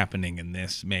then what's happening in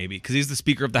this, maybe. Because he's the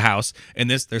Speaker of the House. In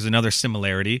this, there's another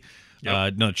similarity,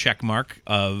 no check mark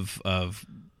of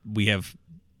we have...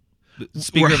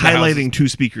 We're highlighting two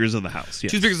speakers of the House.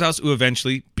 Yes. Two speakers of the House who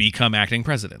eventually become acting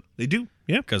president. They do,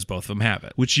 yeah. Because both of them have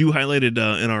it. Which you highlighted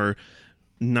in our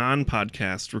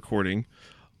non-podcast recording,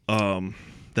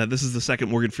 that this is the second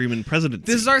Morgan Freeman presidency.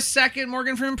 This is our second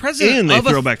Morgan Freeman president. And a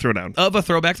Throwback Throwdown. Of a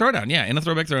Throwback Throwdown, yeah. In a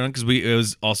Throwback Throwdown, because it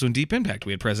was also in Deep Impact.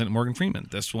 We had President Morgan Freeman.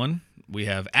 This one, we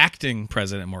have acting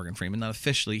President Morgan Freeman, not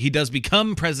officially. He does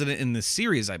become president in this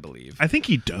series, I believe. I think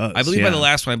he does. I believe by the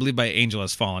last one, I believe by Angel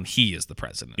Has Fallen, he is the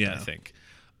president, I think.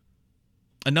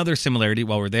 Another similarity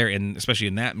while we're there, and especially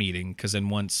in that meeting, because then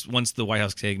once the White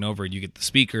House is taken over, you get the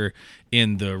speaker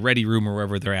in the ready room or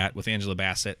wherever they're at with Angela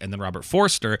Bassett and then Robert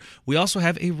Forster. We also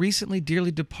have a recently dearly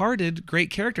departed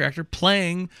great character actor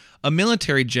playing a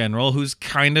military general who's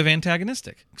kind of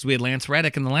antagonistic. Because we had Lance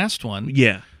Reddick in the last one.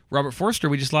 Yeah. Robert Forster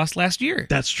we just lost last year.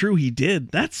 That's true, he did.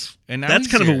 That's kind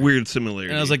here. of a weird similarity.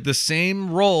 And I was like, the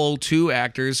same role, two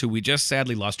actors who we just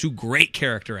sadly lost, two great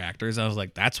character actors. I was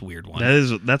like, that's a weird one.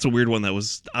 That's a weird one that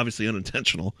was obviously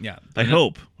unintentional. Yeah. I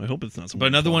hope it's not. But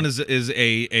another one is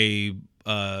a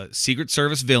Secret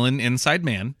Service villain, Inside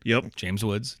Man. Yep. James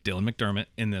Woods, Dylan McDermott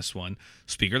in this one.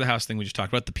 Speaker of the House thing we just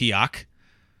talked about, the PIOC.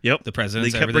 Yep. The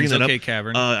president's they kept Everything's bringing Okay that up.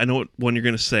 Cavern. I know what one you're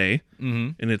going to say,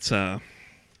 and it's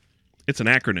an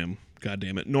acronym. God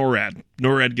damn it. NORAD.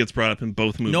 NORAD gets brought up in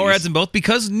both movies. NORAD's in both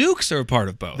because nukes are a part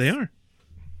of both. They are.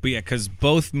 But yeah, because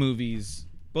both movies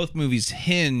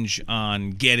hinge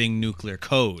on getting nuclear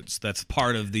codes. That's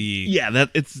part of the...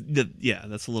 that's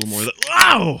a little more...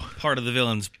 Wow! Part of the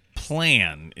villain's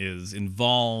plan is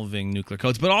involving nuclear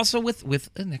codes, but also with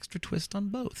an extra twist on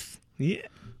both. Yeah.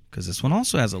 Because this one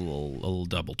also has a little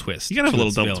double twist. You gotta have a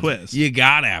little double twist. You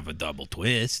gotta have a double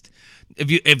twist.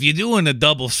 If you're doing a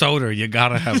double soda, you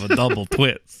gotta have a double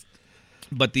twist.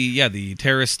 But the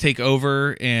terrorists take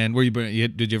over, and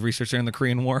did you have research there in the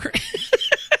Korean War?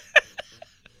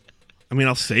 I mean,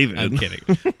 I'll save it. I'm kidding.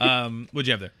 What'd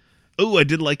you have there? Oh, I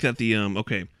did like that.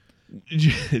 Okay.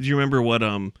 Did you remember what?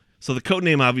 So the code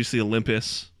name, obviously,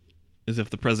 Olympus, is if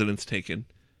the president's taken.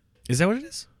 Is that what it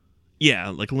is? Yeah,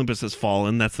 like Olympus Has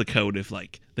Fallen. That's the code if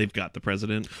they've got the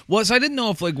president. Well, so I didn't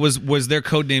know if was their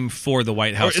code name for the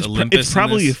White House Olympus. It's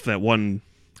probably if that one.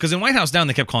 Because in White House Down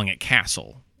they kept calling it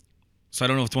Castle. So I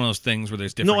don't know if it's one of those things where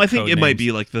there's different. No, I think it names. might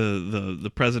be like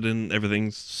the president.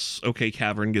 Everything's okay.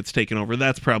 Cavern gets taken over.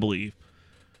 That's probably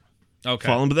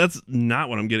Fallen, but that's not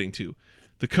what I'm getting to.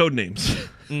 The code names.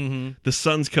 Mm-hmm. The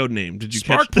son's code name. Did you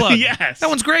Spark catch Plug? Yes, that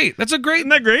one's great. Isn't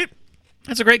that great?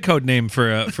 That's a great code name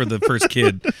for the first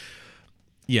kid.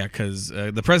 Yeah, because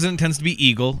the president tends to be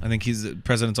Eagle. I think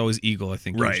president's always Eagle, I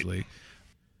think, usually.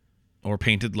 Or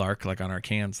painted Lark, like on our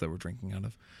cans that we're drinking out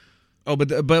of. Oh,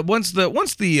 but once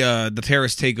the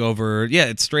terrorists take over,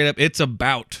 it's straight up. It's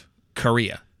about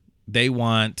Korea. They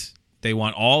want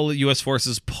all U.S.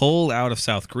 forces pulled out of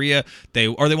South Korea. They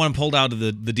want them pulled out of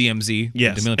the DMZ.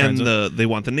 Yes, and they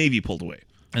want the Navy pulled away.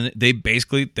 And they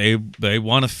basically they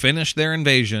want to finish their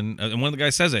invasion. And one of the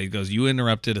guys says that. He goes, "You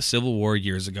interrupted a civil war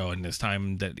years ago, and it's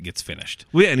time that it gets finished."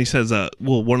 Well, yeah, and he says,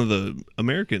 one of the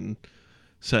American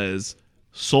says,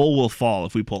 Seoul will fall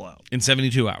if we pull out. In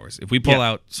 72 hours. If we pull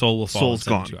out, Seoul will fall Seoul's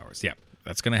in 72 hours. Yeah,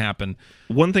 that's going to happen.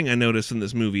 One thing I noticed in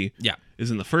this movie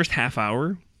is in the first half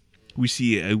hour, we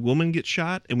see a woman get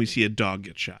shot and we see a dog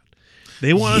get shot.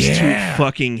 They want us to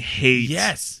fucking hate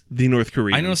the North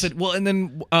Koreans. I noticed it. Well, and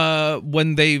then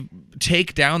when they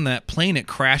take down that plane, it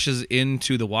crashes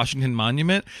into the Washington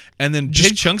Monument, and then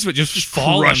big chunks of it just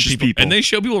fall on people. And they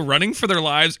show people running for their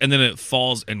lives, and then it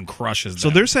falls and crushes them.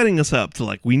 So they're setting us up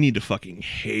to, we need to fucking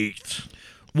hate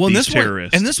these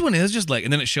terrorists. And this one is just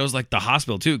and then it shows, the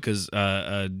hospital, too, because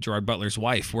Gerard Butler's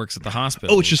wife works at the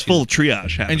hospital. Oh, it's just full of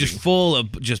triage happening. And just full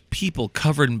of just people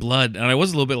covered in blood. And I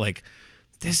was a little bit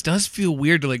this does feel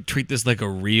weird to treat this like a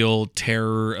real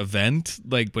terror event,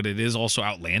 but it is also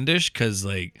outlandish because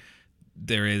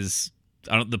there is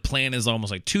the plan is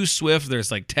almost too swift.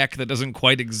 There's tech that doesn't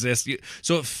quite exist,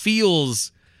 so it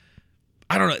feels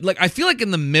I don't know. I feel like in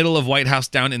the middle of White House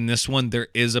Down in this one there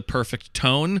is a perfect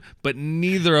tone, but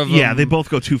neither of them. Yeah, they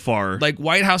both go too far.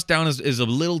 White House Down is a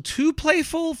little too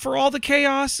playful for all the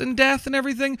chaos and death and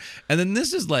everything, and then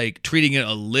this is treating it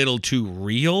a little too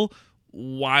real.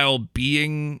 While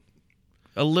being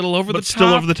a little over the top. But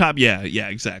still over the top, yeah,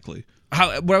 exactly.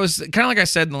 what I was kind of like I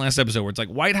said in the last episode, where it's like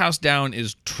White House Down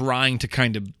is trying to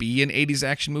kind of be an 80s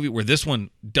action movie, where this one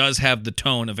does have the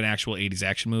tone of an actual 80s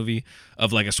action movie,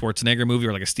 of like a Schwarzenegger movie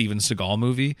or like a Steven Seagal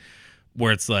movie,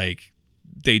 where it's like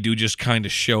they do just kind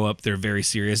of show up, they're very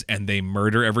serious, and they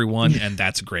murder everyone, and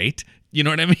that's great. You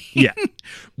know what I mean? Yeah.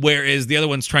 Whereas the other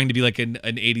one's trying to be like an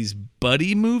 80s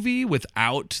buddy movie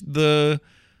without the...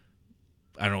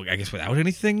 I don't know, I guess without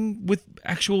anything with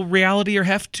actual reality or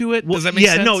heft to it. Does that make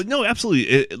sense? No,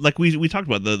 absolutely. Like we talked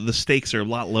about, the stakes are a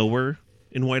lot lower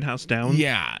in White House Down.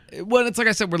 Yeah. Well, it's like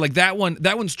I said, we're like that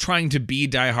one's trying to be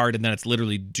Die Hard, and then it's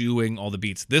literally doing all the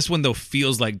beats. This one, though,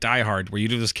 feels like Die Hard, where you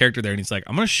do this character there, and he's like,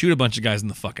 I'm going to shoot a bunch of guys in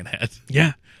the fucking head.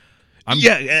 Yeah.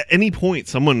 At any point,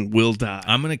 someone will die.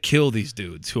 I'm going to kill these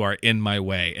dudes who are in my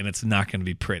way, and it's not going to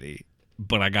be pretty,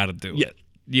 but I got to do it.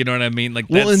 You know what I mean? Like,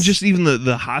 and just even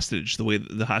the hostage, the way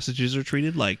the hostages are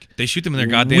treated, like they shoot them in their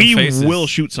goddamn faces. We will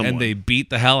shoot someone, and they beat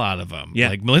the hell out of them. Yeah,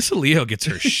 like Melissa Leo gets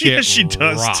her shit. Yeah, she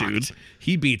does, rocked. dude.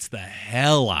 He beats the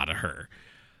hell out of her.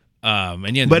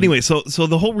 And yeah, but anyway, so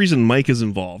the whole reason Mike is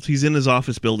involved, he's in his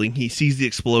office building. He sees the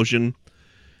explosion.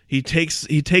 He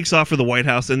takes off for the White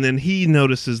House, and then he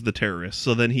notices the terrorists.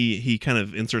 So then he kind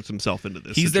of inserts himself into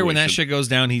this. He's there when that shit goes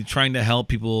down. He's trying to help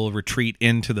people retreat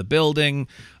into the building.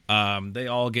 They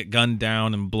all get gunned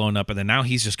down and blown up, and then now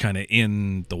he's just kind of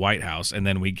in the White House. And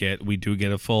then we do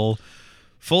get a full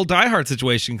Die Hard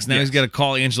situation, because now he's got to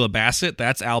call Angela Bassett.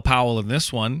 That's Al Powell in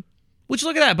this one. Which,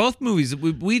 look at that, both movies.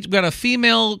 We've got a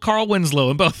female Carl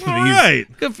Winslow in both of these. All right.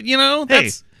 Good for,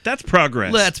 that's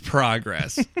progress. That's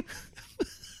progress.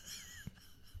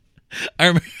 I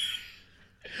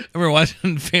remember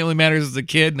watching Family Matters as a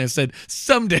kid, and I said,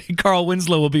 someday Carl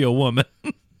Winslow will be a woman.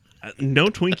 No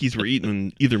Twinkies were eaten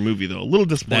in either movie, though. A little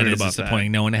disappointed that is about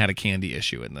disappointing. No one had a candy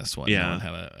issue in this one. Yeah. No one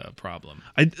had a problem.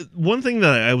 One thing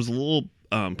that I was a little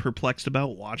perplexed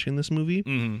about watching this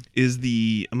movie is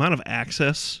the amount of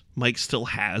access Mike still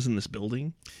has in this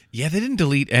building. Yeah, they didn't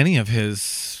delete any of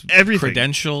his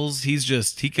credentials.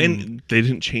 He can... And they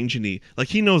didn't change any... Like,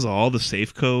 he knows all the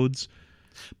safe codes.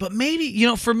 But maybe,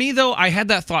 for me, though, I had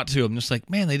that thought, too. I'm just like,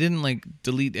 man, they didn't, like,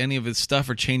 delete any of his stuff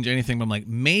or change anything. But I'm like,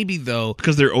 maybe, though...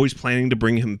 Because they're always planning to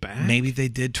bring him back? Maybe they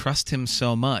did trust him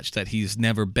so much that he's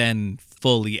never been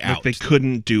fully out. Like, they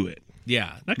couldn't do it.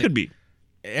 Yeah. That could be.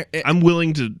 I'm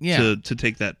willing to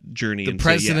take that journey. The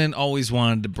president always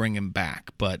wanted to bring him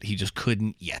back, but he just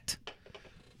couldn't yet.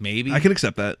 Maybe. I can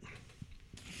accept that.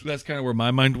 That's kind of where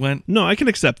my mind went. No, I can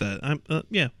accept that.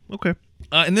 Yeah, okay.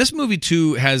 And this movie,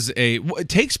 too, it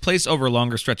takes place over a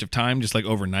longer stretch of time, just like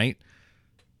overnight,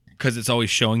 because it's always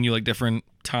showing you like different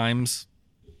times.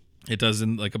 It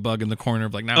doesn't like a bug in the corner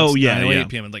of like now it's 9:08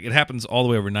 p.m. And, like, it happens all the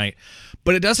way overnight.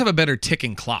 But it does have a better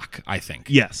ticking clock, I think.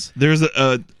 Yes. There's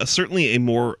certainly a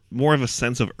more of a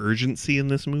sense of urgency in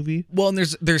this movie. Well, and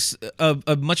there's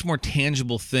a much more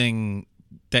tangible thing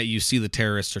that you see the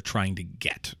terrorists are trying to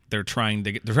get. They're trying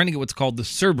to get what's called the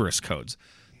Cerberus codes.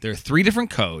 There are 3 different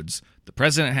codes. The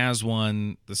president has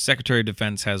one, the Secretary of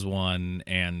Defense has one,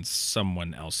 and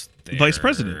someone else there. Vice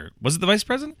President. Was it the Vice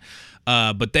President?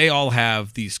 But they all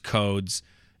have these codes.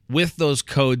 With those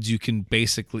codes, you can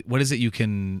basically... What is it you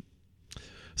can...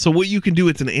 So what you can do,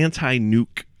 it's an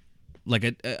anti-nuke... Like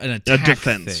an attack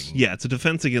defense thing. Yeah, it's a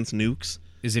defense against nukes.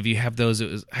 Is if you have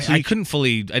those... I couldn't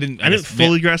fully... I didn't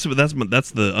fully grasp it, but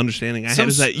that's the understanding I had,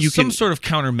 is that you can... Some sort of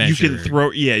countermeasure.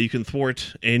 You can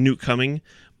thwart a nuke coming,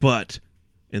 but...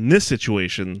 In this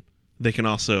situation, they can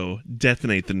also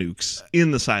detonate the nukes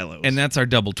in the silos. And that's our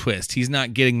double twist. He's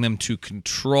not getting them to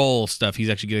control stuff. He's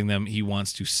actually getting them... He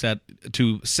wants to set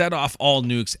off all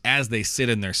nukes as they sit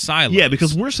in their silos. Yeah,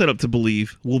 because we're set up to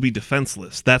believe we'll be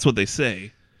defenseless. That's what they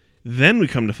say. Then we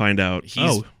come to find out,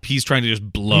 he's trying to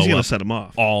just blow up set them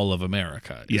off. all of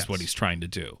America is what he's trying to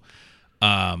do.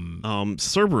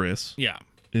 Cerberus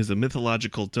is a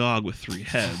mythological dog with 3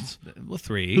 heads. Well,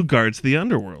 3. Who guards the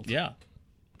underworld. Yeah.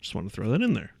 Just want to throw that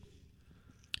in there.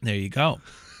 There you go.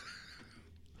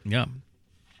 Yeah.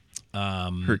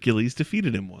 Hercules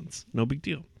defeated him once. No big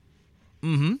deal.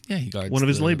 Mm-hmm. Yeah, he guards one of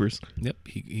his labors. Yep,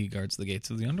 he guards the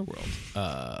gates of the underworld.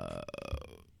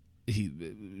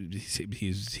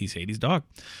 He's Hades' dog.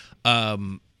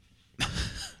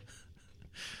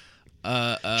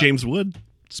 James Wood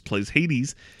just plays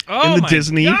Hades in the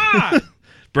Disney. God!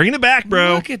 Bringing it back,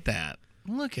 bro. Look at that.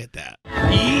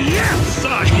 Yes,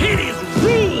 a Hades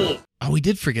rule. Oh, we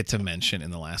did forget to mention in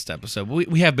the last episode.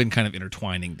 We have been kind of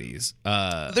intertwining these.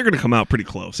 They're going to come out pretty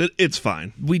close. It's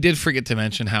fine. We did forget to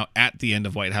mention how at the end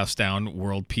of White House Down,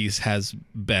 world peace has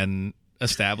been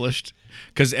established,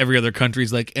 because every other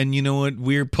country's like, and you know what?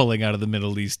 We're pulling out of the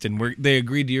Middle East, and they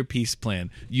agreed to your peace plan.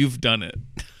 You've done it.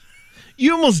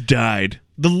 You almost died.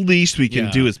 The least we can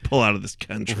do is pull out of this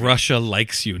country. Russia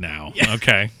likes you now. Yeah.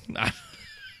 Okay. All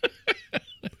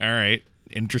right.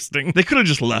 Interesting. They could have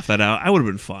just left that out. I would have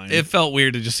been fine. It felt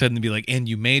weird to just suddenly be like, and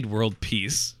you made world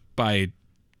peace by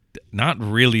not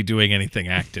really doing anything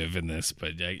active in this,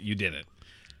 but you did it.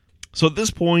 So at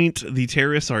this point, the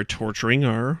terrorists are torturing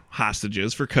our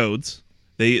hostages for codes.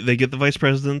 They get the vice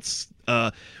presidents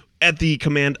at the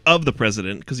command of the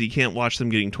president because he can't watch them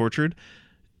getting tortured.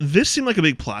 This seemed like a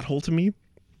big plot hole to me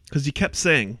because he kept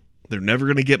saying, they're never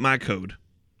going to get my code.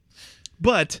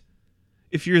 But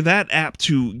if you're that apt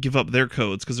to give up their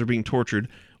codes because they're being tortured,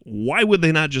 why would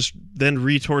they not just then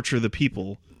re-torture the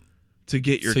people to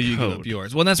get your code? So you give up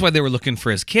yours. Well, that's why they were looking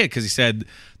for his kid, because he said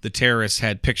the terrorists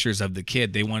had pictures of the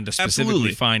kid. They wanted to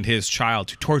specifically find his child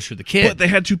to torture the kid. But they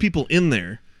had 2 people in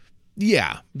there.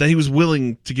 Yeah. That he was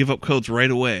willing to give up codes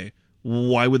right away.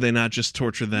 Why would they not just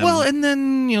torture them? Well, and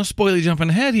then, spoiler jumping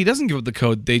ahead, he doesn't give up the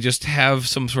code. They just have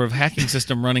some sort of hacking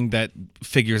system running that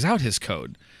figures out his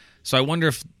code. So I wonder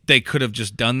if they could have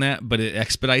just done that, but it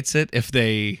expedites it if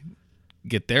they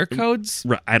get their codes.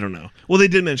 Right, I don't know. Well, they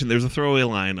did mention there's a throwaway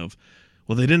line of,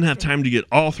 well, they didn't have time to get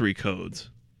all 3 codes,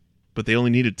 but they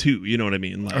only needed 2. You know what I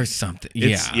mean? Or something.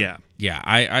 Yeah.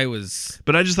 I was.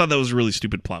 But I just thought that was a really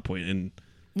stupid plot point. And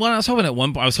well, I was hoping at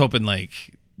one point,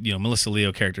 Melissa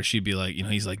Leo character, she'd be like,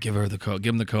 he's like, give him the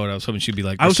code. I was hoping she'd be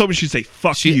like, I was hoping she'd say,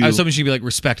 fuck you. I was hoping she'd be like,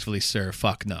 respectfully, sir,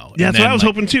 fuck no. Yeah, that's what I was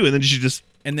hoping too. And then she just.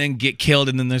 And then get killed,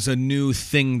 and then there's a new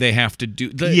thing they have to do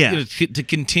to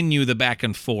continue the back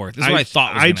and forth. That's what I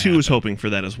thought was I too was hoping for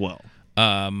that as well.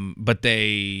 But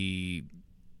they.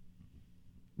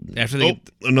 After they get,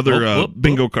 another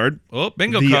bingo card.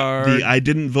 Bingo card. The I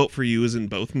didn't vote for you is in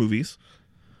both movies.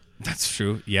 That's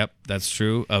true. Yep, that's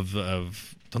true. Of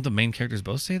don't the main characters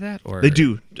both say that? Or they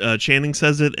do. Channing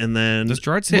says it, and then does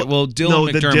Gerard say it? Well, Dylan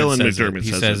McDermott says it.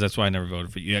 He says it. That's why I never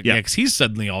voted for you. Yeah, because he's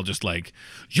suddenly all just like,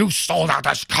 you sold out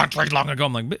this country long ago.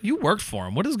 I'm like, but you worked for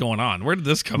him. What is going on? Where did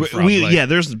this come from?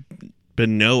 There's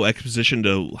been no exposition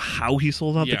to how he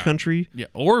sold out the country. Yeah,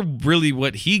 or really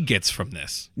what he gets from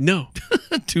this. No.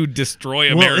 To destroy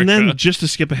America. And then just to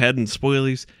skip ahead and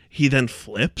spoilies, he then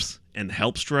flips and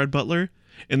helps Gerard Butler.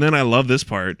 And then I love this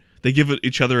part. They give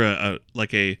each other a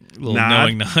little nod.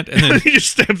 Knowing nod, and then he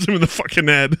just stabs him in the fucking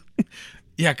head.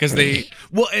 Yeah, because they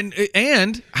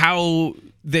and how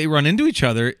they run into each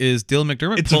other is Dylan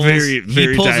McDermott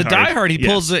pulls a Die Hard.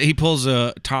 He pulls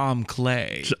a Tom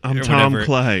Clay. I'm Tom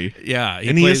Clay. Yeah,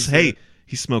 and he's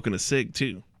smoking a cig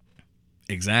too.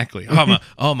 Exactly.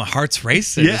 Oh, my heart's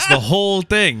racing. Yeah. It's the whole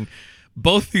thing.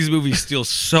 Both these movies steal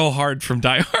so hard from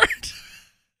Die Hard.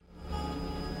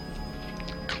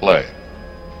 Clay.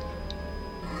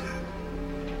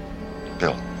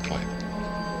 Bill Clay.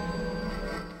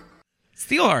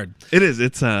 Steal hard. It is.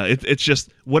 It's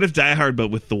just, what if Die Hard but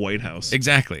with the White House?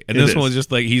 Exactly. And this one was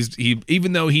just like he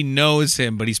even though he knows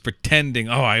him, but he's pretending.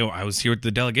 Oh, I was here with the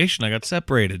delegation. I got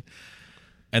separated.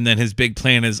 And then his big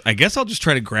plan is, I guess I'll just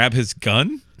try to grab his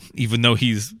gun, even though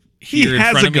he's here in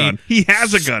front of me. He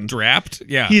has a gun. Strapped.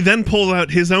 Yeah. He then pulls out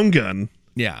his own gun.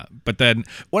 Yeah, but then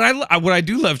what I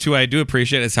do love too, I do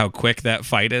appreciate is how quick that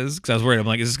fight is, because I was worried. I'm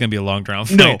like, is this going to be a long drawn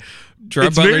fight? No,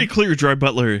 it's very clear Gerard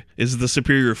Butler is the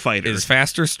superior fighter. Is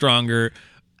faster, stronger,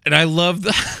 and I love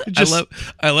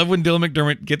I love when Dylan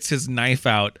McDermott gets his knife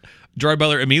out. Gerard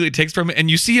Butler immediately takes from it, and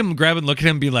you see him grab and look at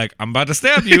him, and be like, "I'm about to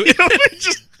stab you."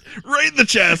 Just right in the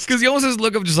chest, because he almost has a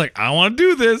look of just like, "I want to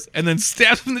do this," and then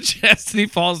stabs him in the chest, and he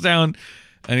falls down,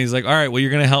 and he's like, "All right, well,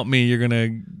 you're going to help me. You're going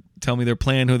to tell me their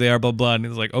plan, who they are, blah, blah." And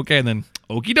he's like, okay, and then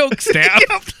okie doke, stab.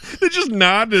 Yep. They just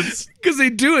nod. Because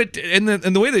they do it, and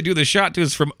the way they do the shot too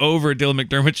is from over Dylan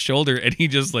McDermott's shoulder, and he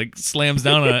just like slams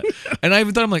down on it. And I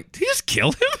even thought, I'm like, did he just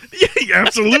kill him? Yeah, he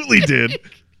absolutely did.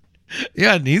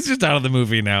 Yeah, and he's just out of the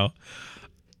movie now.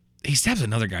 He stabs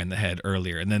another guy in the head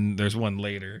earlier, and then there's one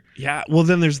later. Yeah, well,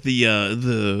 then there's the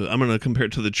I'm going to compare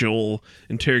it to the Joel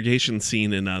interrogation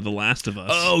scene in The Last of Us.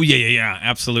 Oh, yeah,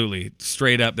 absolutely.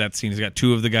 Straight up, that scene. He's got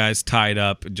 2 of the guys tied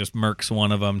up and just murks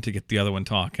one of them to get the other one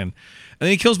talking. And then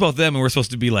he kills both of them, and we're supposed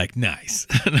to be like, nice.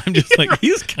 And I'm just like,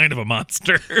 he's kind of a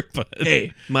monster. But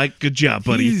hey, Mike, good job,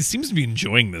 buddy. He seems to be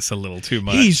enjoying this a little too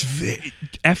much.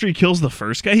 After he kills the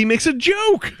first guy, he makes a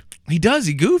joke. He does.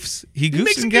 He goofs. He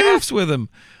goofs and gaffs with him.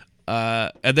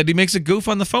 And then he makes a goof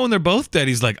on the phone. They're both dead.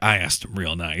 He's like, I asked him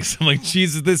real nice. I'm like,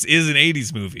 Jesus, this is an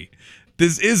 80s movie.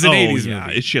 This is an 80s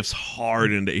movie. It shifts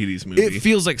hard into 80s movie. It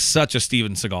feels like such a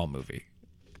Steven Seagal movie.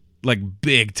 Like,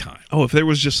 big time. Oh, if there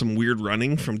was just some weird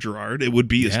running from Gerard, it would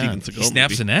be a Steven Seagal movie. He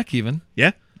snaps a neck, even.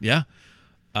 Yeah. Yeah.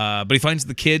 But he finds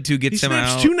the kid who gets him out.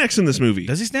 He snaps 2 necks in this movie.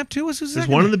 Does he snap 2? There's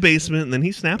one in the basement, and then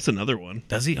he snaps another one.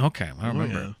 Does he? Okay, I don't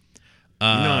remember. Yeah.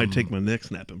 I'd take my neck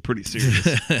snapping pretty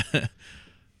serious.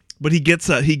 But he gets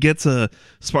a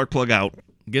spark plug out.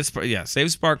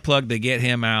 Saves Sparkplug. They get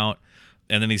him out,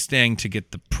 and then he's staying to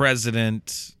get the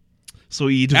president. So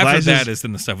he devises. After that is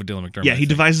then the stuff with Dylan McDermott. Yeah, he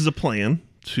devises a plan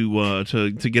to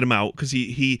get him out because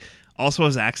he also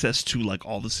has access to like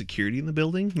all the security in the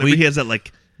building. Remember, he has that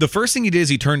like. The first thing he did is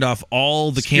he turned off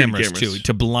all the cameras cameras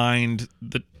to blind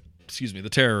the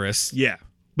terrorists. Yeah,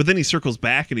 but then he circles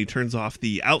back and he turns off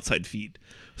the outside feed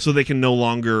so they can no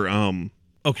longer.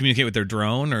 Communicate with their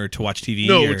drone or to watch TV?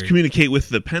 No, it's communicate with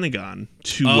the Pentagon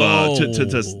to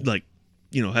like,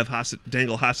 have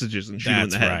dangle hostages and shoot them in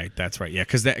the head. That's right. Yeah,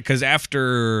 because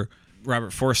after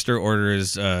Robert Forster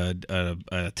orders an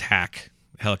attack,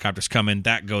 helicopters come in,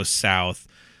 that goes south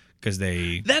because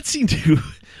that scene too.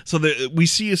 So we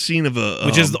see a scene of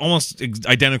which is almost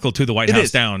identical to the White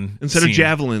House Down. Instead scene. of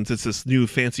javelins, it's this new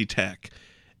fancy tech,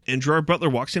 and Gerard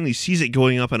Butler walks in and he sees it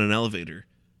going up on an elevator.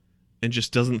 And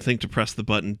just doesn't think to press the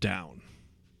button down.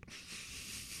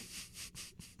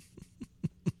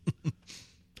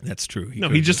 That's true.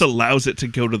 He just allows it to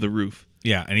go to the roof.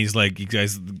 Yeah, and he's like, "You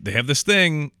guys, they have this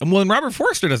thing." And Robert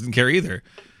Forster doesn't care either.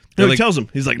 He tells him,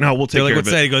 he's like, "No, we'll take care of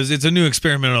it." He goes, "It's a new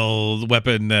experimental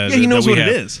weapon." He knows what it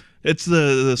is. It's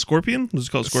the Scorpion. Was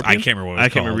it called Scorpion? I can't remember what it's called. I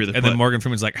can't remember either. And then Morgan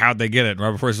Freeman's like, "How'd they get it?" And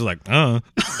Robert Forster's like,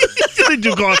 They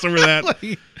do gloss over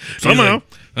that. Somehow.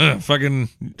 Fucking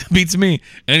beats me.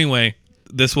 Anyway,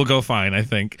 this will go fine, I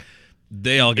think.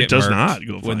 They all get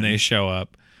murked when they show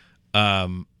up.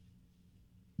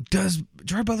 Does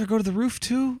Gerard Butler go to the roof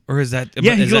too? Or is that...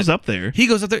 Yeah, he goes up there. He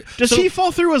goes up there. Does he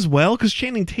fall through as well? Because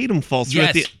Channing Tatum falls through.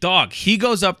 Yes, dog. He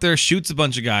goes up there, shoots a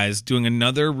bunch of guys, doing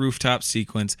another rooftop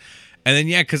sequence. And then,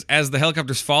 because as the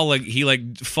helicopter's falling, he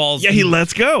falls. Yeah, he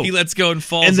lets go. He lets go and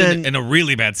falls in a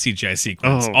really bad CGI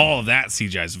sequence. Oh. All of that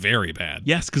CGI is very bad.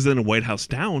 Yes, because then in White House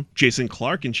Down, Jason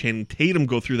Clarke and Channing Tatum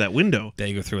go through that window.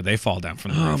 They go through it. They fall down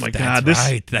from the roof. Oh, my God.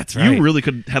 That's right. You really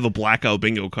could have a blackout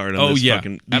bingo card on these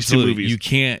absolutely. two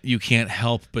movies. You can't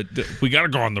help but... we got to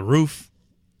go on the roof.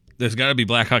 There's got to be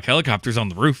Black Hawk helicopters on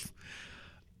the roof.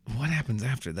 What happens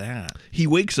after that? He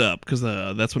wakes up because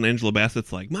that's when Angela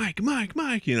Bassett's like, Mike,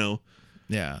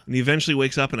 Yeah. And he eventually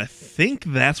wakes up, and I think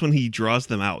that's when he draws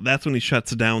them out. That's when he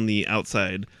shuts down the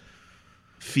outside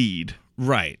feed.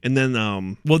 Right. And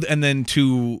then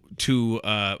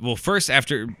first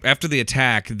after the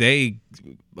attack, they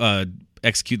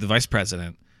execute the vice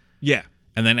president. Yeah.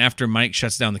 And then after Mike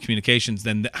shuts down the communications,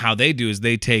 then how they do is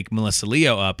they take Melissa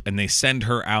Leo up and they send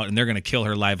her out and they're going to kill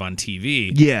her live on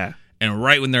TV. Yeah. And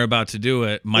right when they're about to do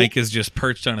it, Mike is just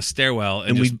perched on a stairwell.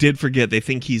 And we did forget, they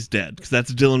think he's dead because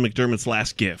that's Dylan McDermott's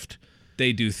last gift.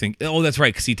 They do think, oh, that's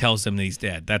right, because he tells them that he's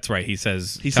dead. That's right. He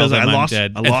says, I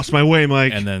lost my way,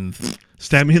 Mike. And then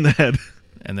stab me in the head.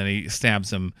 And then he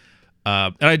stabs him.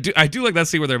 And I do like that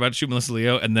scene where they're about to shoot Melissa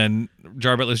Leo, and then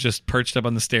Gerard Butler's just perched up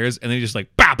on the stairs, and then he just like,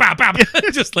 bow, bow, bow,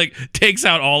 just like takes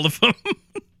out all of them.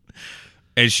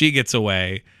 And she gets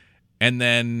away. And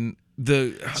then...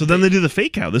 then they do the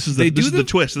fake out. This is the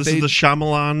twist. This is the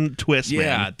Shyamalan twist.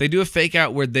 Yeah, man. They do a fake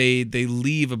out where they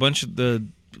leave a bunch of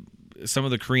some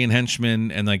of the Korean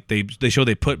henchmen and like they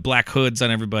put black hoods on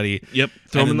everybody. Yep,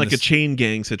 throw them in like a chain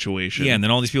gang situation. Yeah, and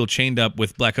then all these people chained up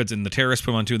with black hoods, and the terrorists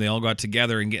put them on too. And they all go out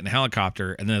together and get in a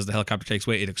helicopter. And then as the helicopter takes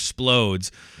away, it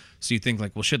explodes. So you think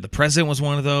like, well, shit, the president was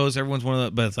one of those. Everyone's one of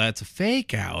those, but that's a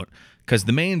fake out because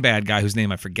the main bad guy, whose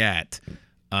name I forget.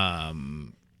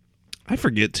 I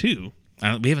forget too.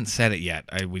 We haven't said it yet.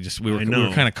 We were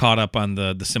kind of caught up on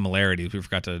the similarities. We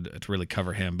forgot to really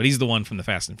cover him, but he's the one from the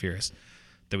Fast and Furious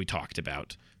that we talked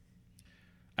about.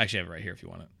 I actually have it right here if you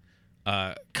want it.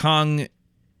 Kang.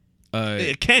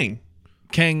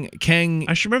 Kang.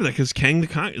 I should remember that because Kang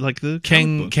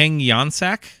Kang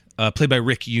Yansak, played by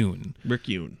Rick Yoon.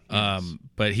 Yes.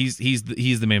 But he's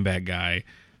the main bad guy.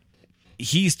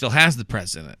 He still has the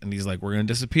president, and he's like, we're going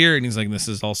to disappear, and he's like, this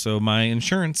is also my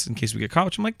insurance in case we get caught,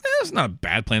 which I'm like, that's not a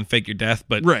bad plan, fake your death,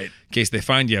 but right. In case they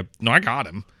find you, no, I got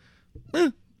him.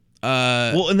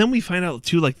 Well, and then we find out,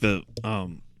 too, like, the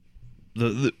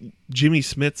Jimmy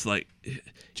Smith's, like...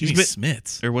 Jimmy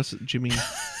Smith's? Or what's it, Jimmy...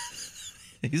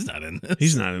 He's not in this.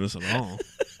 He's not in this at all.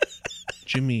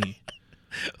 Jimmy...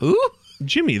 Who?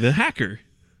 Jimmy, the hacker.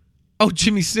 Oh,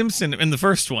 Jimmy Simpson in the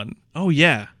first one. Oh,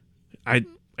 yeah.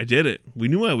 I did it. We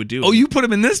knew I would do it. Oh, you put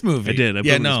him in this movie. I did. I put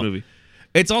him in this movie.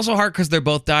 It's also hard because they're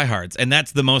both diehards, and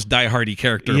that's the most diehardy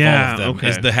character of all of them,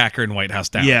 is the hacker in White House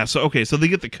Down. Yeah, so they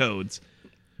get the codes.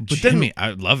 But Jimmy,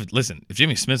 I love it. Listen, if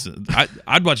Jimmy Smith,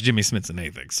 I'd watch Jimmy Smith in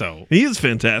anything. So he is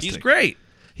fantastic. He's great.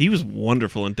 He was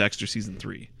wonderful in Dexter season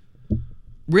 3.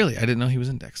 Really? I didn't know he was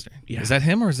in Dexter. Yeah. Is that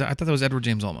him, or I thought that was Edward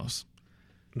James Olmos?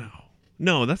 No,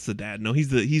 No, that's the dad. No, he's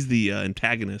the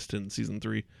antagonist in season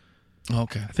 3.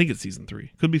 Okay. I think it's season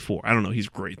 3. Could be 4. I don't know. He's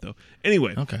great though.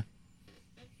 Anyway. Okay.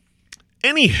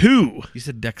 Anywho. You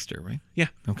said Dexter, right? Yeah.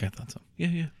 Okay, I thought so.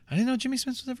 Yeah. I didn't know Jimmy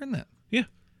Smith was ever in that. Yeah.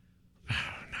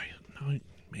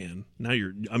 Now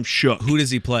I'm shook. Who does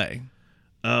he play?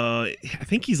 I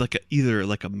think he's either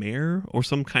a mayor or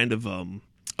some kind of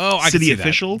I city can see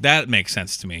official. That makes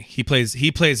sense to me. He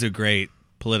plays a great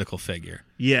political figure.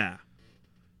 Yeah.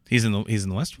 He's in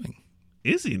the West Wing.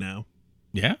 Is he now?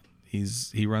 Yeah.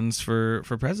 He runs for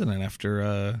president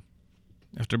after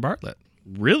Bartlett.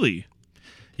 Really?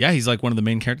 Yeah, he's like one of the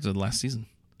main characters of the last season.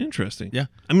 Interesting. Yeah.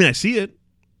 I mean, I see it.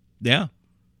 Yeah.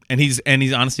 And he's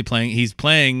honestly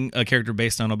playing a character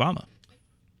based on Obama.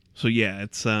 So yeah,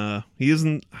 it's he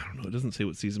isn't. I don't know. It doesn't say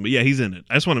what season, but yeah, he's in it.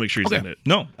 I just want to make sure he's in it.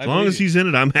 No, as long as he's in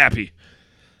it, I'm happy.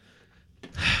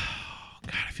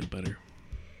 God, I feel better.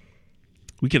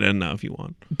 We can end now if you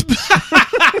want.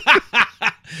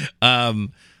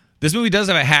 This movie does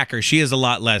have a hacker. She has a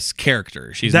lot less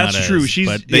character. That's not true.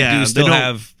 But they do still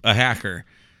have a hacker.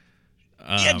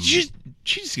 Yeah, she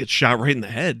just gets shot right in the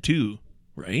head too,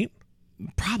 right?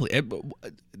 Probably.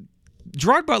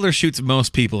 Gerard Butler shoots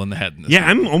most people in the head. Yeah,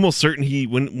 I'm almost certain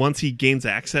once he gains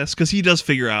access, because he does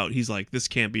figure out, he's like, this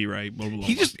can't be right. Blah, blah, blah.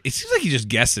 It seems like he just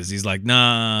guesses. He's like,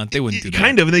 nah, they wouldn't do that.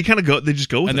 Kind of, and they just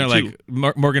go with and it. they're too.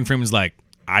 like, Morgan Freeman's like,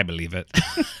 I believe it.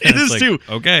 It is too.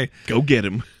 Okay, go get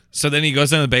him. So then he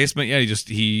goes down to the basement. Yeah,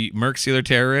 he murks the other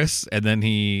terrorists, and then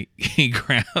he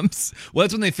grabs. Well,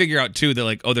 that's when they figure out too. They're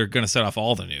like, oh, they're going to set off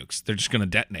all the nukes. They're just going to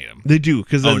detonate them. They do,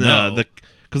 because then no.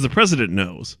 the president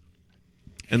knows,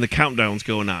 and the countdown's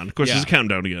going on. Of course, there's a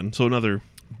countdown again. So another.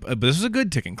 But this was a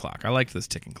good ticking clock. I liked this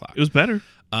ticking clock. It was better.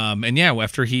 And yeah,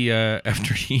 after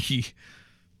he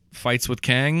fights with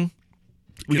Kang.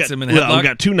 We gets him in a headlock. We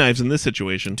got 2 knives in this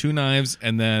situation. 2 knives,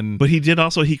 and then. But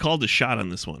he called a shot on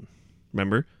this one.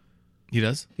 Remember? He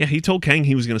does? Yeah, he told Kang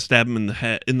he was going to stab him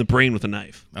in the brain with a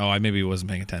knife. Oh, I maybe wasn't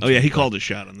paying attention. Oh yeah, he called a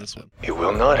shot on this one. It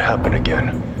will not happen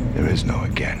again. There is no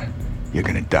again. You're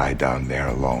gonna die down there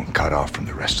alone, cut off from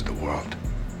the rest of the world.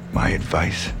 My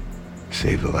advice: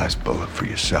 save the last bullet for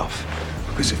yourself.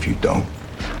 Because if you don't,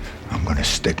 I'm gonna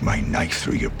stick my knife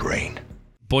through your brain.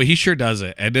 Boy, he sure does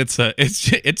it, and it's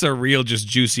a real just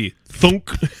juicy thunk.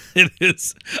 It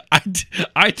is.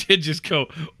 I did just go,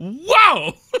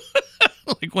 wow.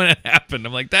 Like when it happened,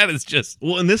 I'm like, that is just.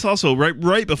 Well, and this also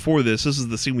right before this is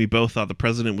the scene we both thought the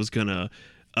president was gonna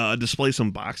display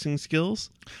some boxing skills.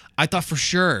 I thought for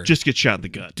sure just get shot in the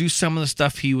gut. Do some of the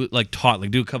stuff he would like taught,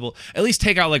 like do a couple, at least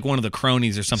take out like one of the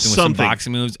cronies or something with some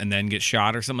boxing moves, and then get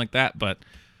shot or something like that. But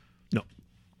no,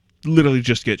 literally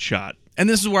just get shot. And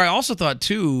this is where I also thought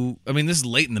too. I mean, this is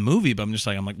late in the movie, but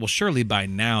I'm like, well, surely by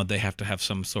now they have to have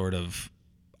some sort of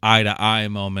eye-to-eye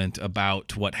moment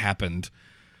about what happened.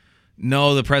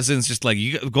 No, the president's just like,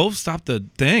 you go stop the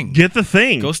thing. Get the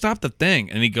thing. Go stop the thing.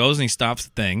 And he goes and he stops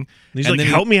the thing. And he's like,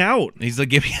 help me out. He's like,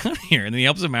 get me out of here. And then he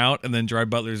helps him out. And then Gerard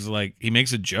Butler's like, he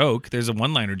makes a joke. There's a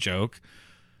one-liner joke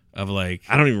of like,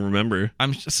 I don't even remember.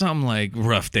 Some like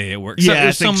rough day at work. Yeah,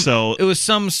 I think so. It was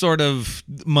some sort of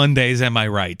Mondays, am I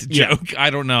right joke.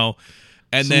 I don't know.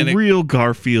 And then a real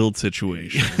Garfield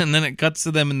situation. And then it cuts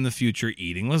to them in the future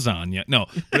eating lasagna. No,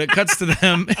 but it cuts to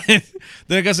them. Then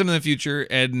it cuts to them in the future,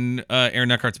 and Aaron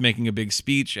Eckhart's making a big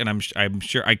speech. And I'm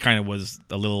sure I kind of was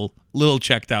a little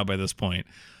checked out by this point.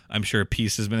 I'm sure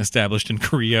peace has been established in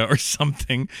Korea or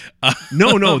something.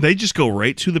 No, they just go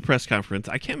right to the press conference.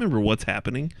 I can't remember what's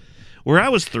happening. Where I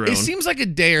was thrown. It seems like a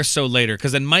day or so later,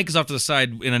 because then Mike is off to the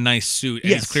side in a nice suit,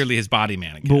 and he's clearly his body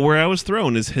man again. But where I was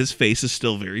thrown is his face is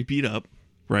still very beat up.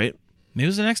 Right? Maybe it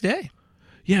was the next day.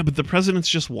 Yeah, but the president's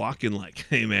just walking like,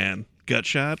 hey, man, gut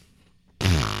shot?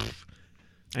 I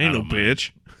ain't no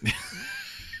bitch.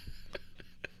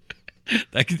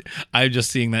 I'm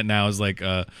just seeing that now as like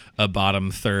a bottom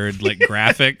third like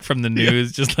graphic from the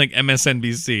news, just like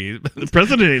MSNBC. The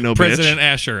president ain't no President bitch.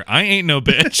 Asher, I ain't no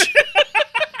bitch.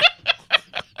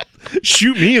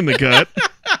 Shoot me in the gut.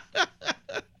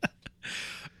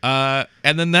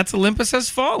 And then that's Olympus Has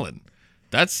Fallen.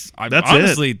 That's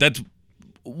honestly it. That's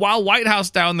while White House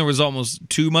Down there was almost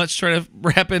too much trying to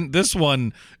happen. This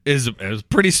one is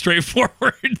pretty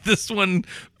straightforward. This one,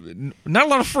 not a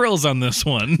lot of frills on this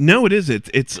one. No, it is.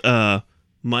 It's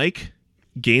Mike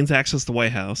gains access to the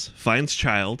White House, finds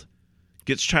Child,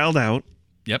 gets Child out.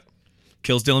 Yep.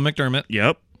 Kills Dylan McDermott.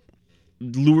 Yep.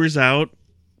 Lures out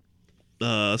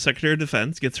Secretary of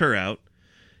Defense, gets her out,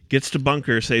 gets to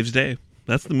bunker, saves day.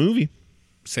 That's the movie.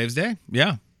 Saves day.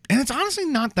 Yeah. And it's honestly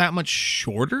not that much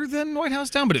shorter than White House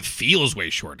Down, but it feels way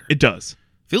shorter. It does.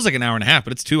 Feels like an hour and a half,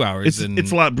 but it's 2 hours.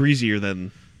 It's a lot breezier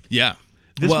than... Yeah.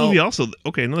 This movie also,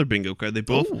 another bingo card. They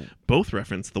both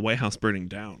reference the White House burning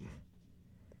down.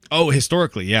 Oh,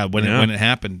 historically, yeah. When it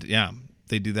happened, yeah,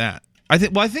 they do that. I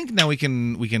think now we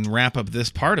can wrap up this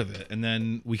part of it, and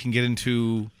then we can get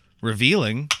into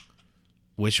revealing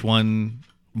which one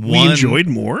we enjoyed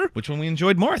more. Which one we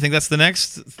enjoyed more? I think that's the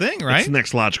next thing, right? That's the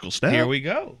next logical step. Here we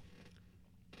go.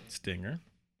 Stinger.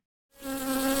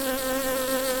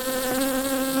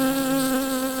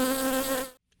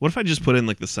 What if I just put in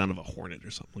like the sound of a hornet or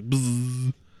something? Like,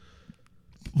 bzzz.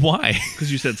 Why?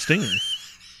 Because you said stinger.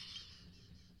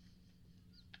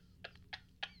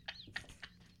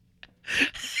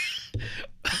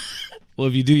 Well,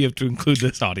 if you do, you have to include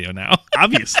this audio now.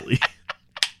 Obviously.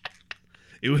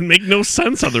 It would make no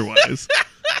sense otherwise.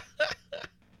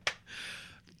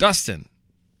 Dustin,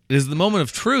 it is the moment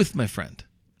of truth, my friend.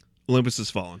 Olympus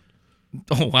Has Fallen.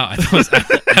 Oh, wow. I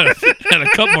had a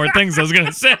couple more things I was going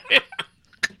to say.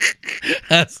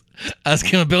 I was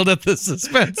going to build up the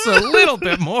suspense a little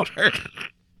bit more.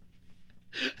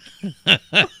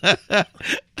 I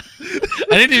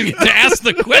didn't even get to ask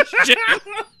the question.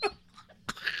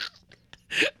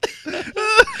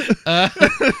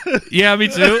 Yeah, me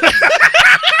too.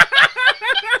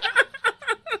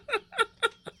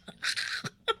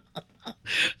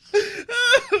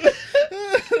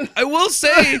 I will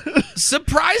say,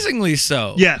 surprisingly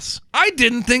so. Yes. I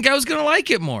didn't think I was going to like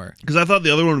it more. Because I thought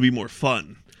the other one would be more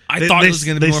fun. I thought it was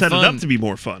going to be more fun. They set it up to be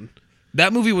more fun.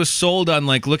 That movie was sold on,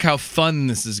 like, look how fun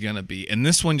this is going to be. And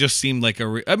this one just seemed like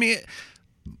I mean,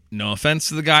 no offense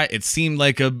to the guy, it seemed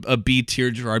like a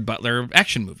B-tier Gerard Butler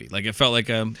action movie. Like, it felt like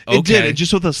okay. It did. It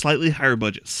just with a slightly higher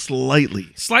budget.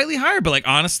 Slightly higher, but, like,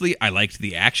 honestly, I liked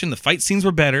the action. The fight scenes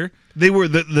were better. They were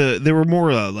they were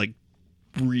more, like,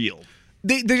 real.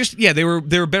 They were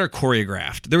better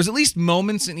choreographed. There was at least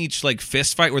moments in each like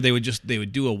fist fight where they would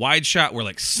do a wide shot where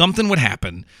like something would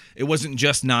happen. It wasn't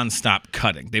just nonstop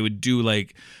cutting. They would do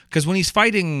like, because when he's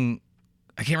fighting,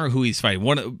 I can't remember who he's fighting.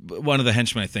 One of the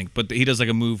henchmen, I think, but he does like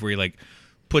a move where he like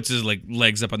puts his like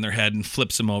legs up on their head and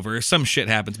flips them over. Some shit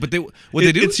happens. But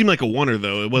it seemed like a oneer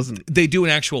though. It wasn't. They do an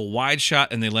actual wide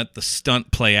shot and they let the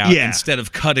stunt play out instead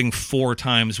of cutting 4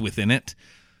 times within it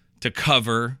to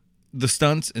cover the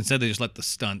stunts. Instead they just let the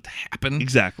stunt happen.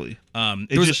 Exactly.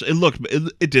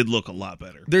 It did look a lot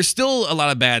better. There's still a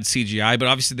lot of bad CGI, but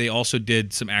obviously they also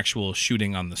did some actual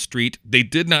shooting on the street. They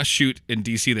did not shoot in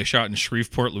DC. They shot in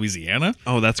Shreveport, Louisiana.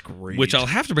 Oh, that's great. Which I'll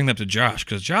have to bring up to Josh,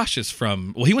 because Josh is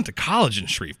he went to college in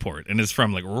Shreveport and is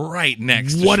from like right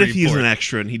next to Shreveport. What if he's an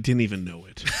extra and he didn't even know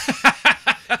it?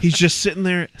 He's just sitting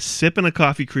there sipping a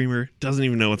coffee creamer, doesn't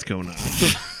even know what's going on.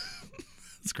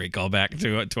 It's a great callback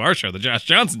to our show, the Josh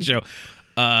Johnson Show.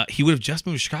 He would have just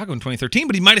moved to Chicago in 2013,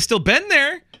 but he might have still been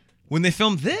there when they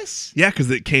filmed this. Yeah,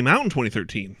 because it came out in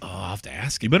 2013. Oh, I'll have to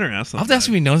ask him. You better ask him. I'll have to ask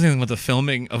him if he knows anything about the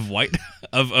filming of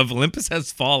of Olympus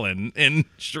Has Fallen in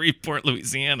Shreveport,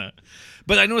 Louisiana.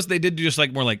 But I noticed they did do just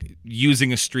like more like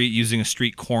using a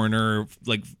street corner,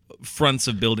 like fronts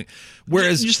of building.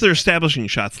 Whereas just their establishing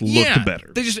shots looked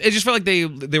better. It just felt like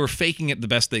they were faking it the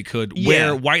best they could. Yeah.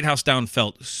 Where White House Down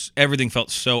everything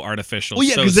felt so artificial,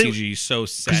 so CG, so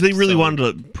set. Because they really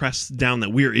wanted to press down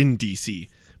that we're in DC,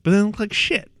 but then it looked like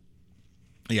shit.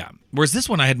 Yeah. Whereas this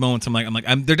one, I had moments. I'm like,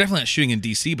 they're definitely not shooting in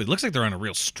DC, but it looks like they're on a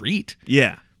real street.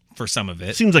 Yeah. For some of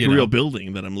it, seems like a real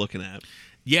building that I'm looking at.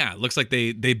 Yeah, it looks like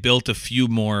they built a few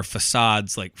more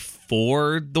facades like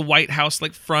for the White House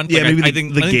like front. Yeah, like, maybe I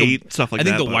think the gate, stuff like that.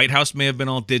 I think the White House may have been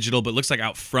all digital, but it looks like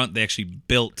out front they actually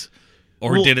built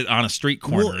or did it on a street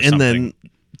corner or something. Then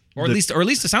or at least a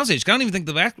soundstage. I don't even think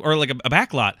the back or like a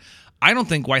back lot. I don't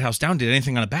think White House Down did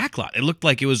anything on a back lot. It looked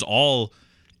like it was all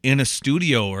in a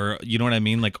studio or you know what I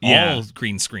mean, like all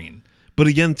green screen. But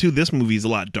again, too, this movie is a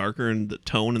lot darker in the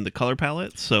tone and the color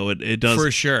palette, so it does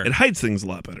for sure. It hides things a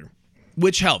lot better.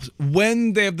 Which helps.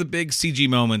 When they have the big CG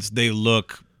moments, they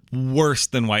look worse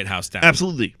than White House Down.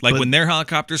 Absolutely. Like when their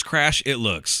helicopters crash, it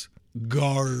looks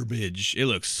garbage. It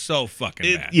looks so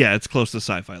fucking bad. Yeah, it's close to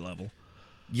sci-fi level.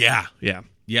 Yeah. Yeah.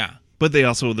 Yeah. But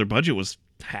their budget was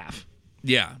half.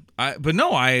 Yeah.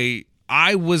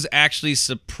 I was actually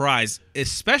surprised,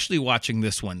 especially watching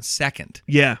this one second.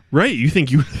 Yeah, right. You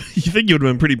think you would have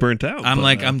been pretty burnt out. I'm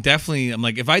like,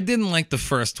 if I didn't like the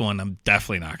first one, I'm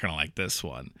definitely not gonna like this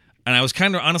one. And I was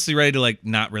kind of honestly ready to like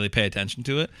not really pay attention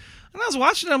to it. And I was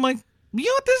watching it, I'm like, you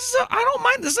know what, I don't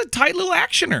mind. This is a tight little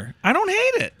actioner. I don't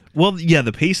hate it. Well, yeah,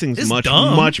 the pacing's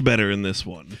much better in this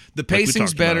one. The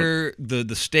pacing's better.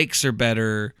 The stakes are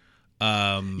better.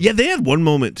 Yeah, they had one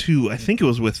moment too. I think it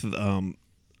was with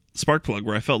Sparkplug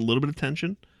where I felt a little bit of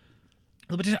tension.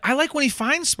 I like when he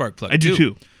finds Sparkplug. I do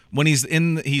too. when he's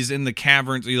in the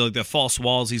caverns, like the false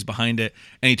walls, he's behind it,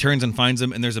 and he turns and finds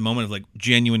them, and there's a moment of like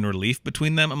genuine relief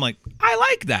between them. I'm like, I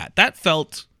like that. That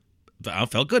felt good.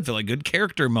 Felt like a good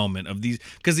character moment of these,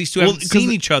 because these two haven't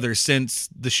seen each other since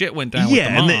the shit went down. Yeah,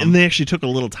 with the mom. and they actually took a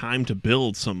little time to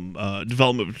build some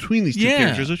development between these two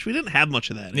characters, which we didn't have much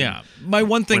of that. Yeah, my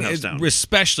one thing is,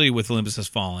 especially with Olympus Has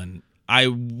Fallen, I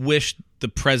wish the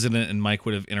president and Mike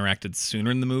would have interacted sooner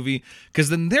in the movie, because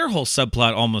then their whole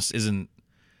subplot almost isn't.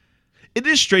 It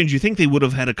is strange. You think they would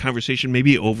have had a conversation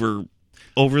maybe over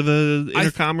the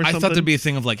intercom or something? I thought there'd be a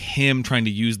thing of like him trying to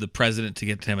use the president to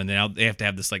get to him, and now they have to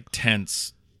have this like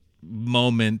tense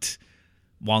moment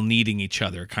while needing each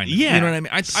other, kind of. Yeah, you know what I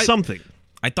mean? Something.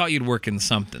 I thought you'd work in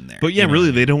something there. But yeah, you know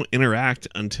really, they don't interact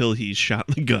until he's shot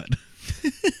in the gut.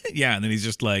 Yeah, and then he's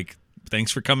just like,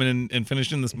 "Thanks for coming and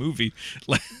finishing this movie."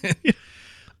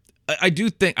 I do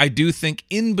think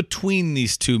in between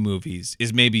these two movies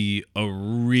is maybe a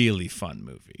really fun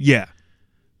movie. Yeah,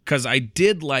 because I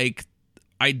did like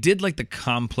the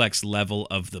complex level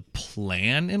of the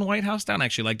plan in White House Down.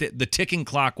 Actually, like the ticking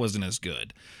clock wasn't as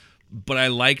good, but I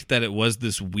liked that it was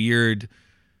this weird.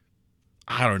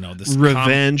 I don't know, this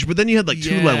revenge, but then you had like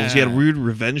two levels. You had a weird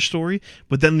revenge story,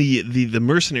 but then the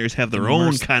mercenaries have their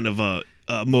own kind of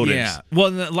motives. Yeah, well,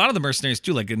 and a lot of the mercenaries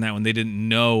too, like in that one, they didn't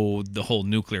know the whole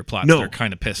nuclear plot. No, they're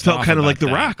kind of pissed off. Felt kind of like that.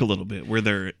 The Rock a little bit, where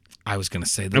they're. I was gonna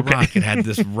say The Rock. It had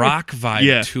this rock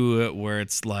vibe to it, where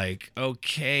it's like,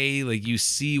 okay, like you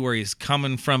see where he's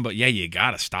coming from, but yeah, you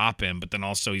gotta stop him. But then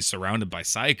also he's surrounded by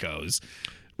psychos,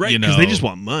 right? Because they just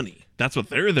want money. That's what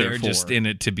they're there for. They're just in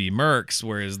it to be mercs,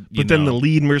 whereas then the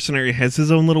lead mercenary has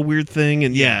his own little weird thing,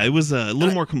 and it was a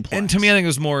little more complex. And to me, I think it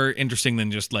was more interesting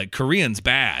than just like Korean's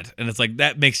bad, and it's like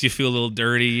that makes you feel a little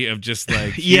dirty of just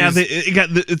like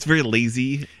it's very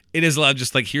lazy. It is a lot of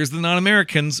just like, here's the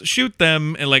non-Americans, shoot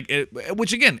them, and like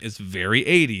which again is very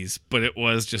 80s, but it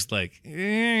was just like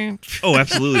Oh,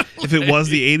 absolutely. If it was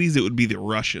the 80s, it would be the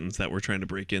Russians that were trying to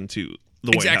break into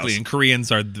the White House. Exactly, and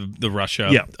Koreans are the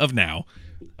Russia of now.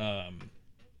 And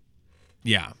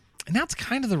that's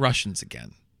kind of the Russians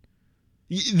again.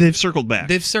 They've circled back.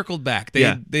 They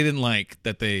didn't like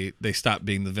that they stopped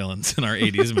being the villains in our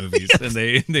 80s movies, and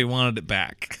they wanted it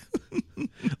back.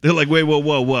 They're like, wait,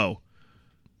 whoa.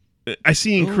 I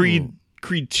see in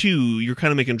Creed 2, you're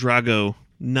kind of making Drago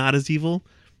not as evil.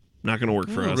 Not going to work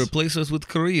for us. Replace us with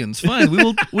Koreans. Fine,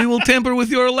 we will tamper with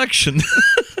your election.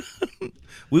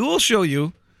 We will show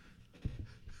you.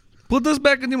 Put us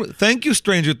back in the... Thank you,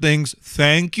 Stranger Things.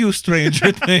 Thank you,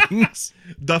 Stranger Things.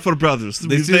 Duffer Brothers.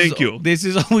 Thank you. This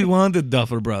is all we wanted,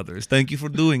 Duffer Brothers. Thank you for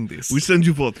doing this. We send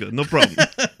you vodka. No problem.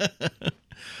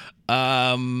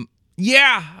 I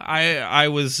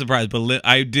was surprised, but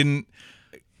I didn't...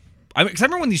 Because I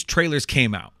remember when these trailers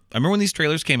came out. For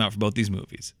both these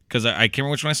movies. Because I can't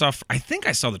remember which one I saw. I think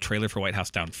I saw the trailer for White House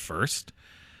Down first.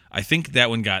 I think that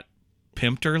one got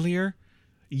pimped earlier.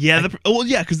 Yeah,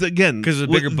 because of the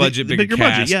bigger budget, bigger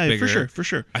cast, yeah, for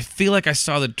sure. I feel like I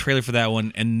saw the trailer for that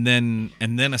one, and then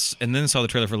saw the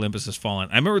trailer for Olympus Has Fallen.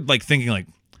 I remember like thinking like,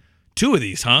 two of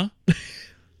these, huh?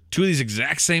 Two of these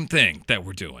exact same thing that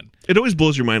we're doing. It always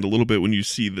blows your mind a little bit when you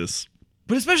see this,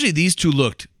 but especially these two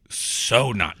looked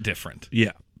so not different.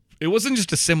 Yeah, it wasn't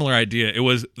just a similar idea; it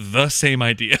was the same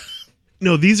idea.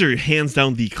 No, these are hands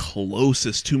down the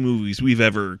closest two movies we've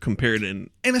ever compared in.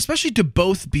 And especially to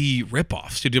both be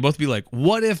ripoffs. To both be like,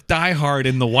 what if Die Hard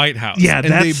in the White House? Yeah,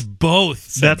 and they both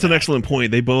said that's an excellent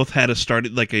point. They both had a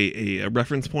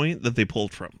reference point that they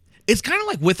pulled from. It's kind of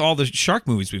like with all the shark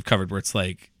movies we've covered, where it's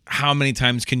like, how many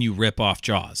times can you rip off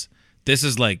Jaws? This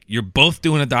is like, you're both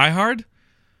doing a Die Hard?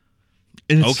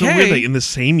 And it's so weird, like in the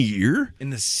same year?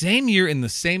 In the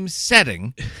same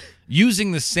setting...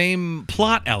 using the same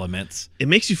plot elements. It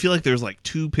makes you feel like there's like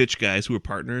two pitch guys who were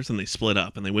partners and they split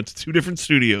up and they went to two different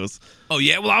studios. Oh,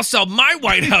 yeah? Well, I'll sell my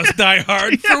White House Die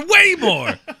Hard for way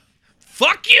more.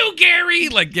 Fuck you, Gary.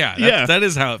 Like, that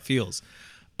is how it feels.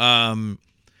 But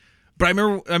I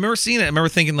remember seeing it. I remember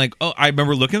thinking like, I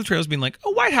remember looking at the trailers being like,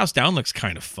 White House Down looks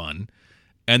kind of fun.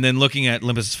 And then looking at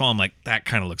Olympus Has Fallen, I'm like, that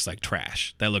kind of looks like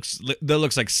trash. That looks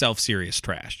like self-serious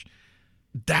trash.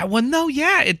 That one, though,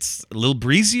 it's a little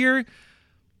breezier.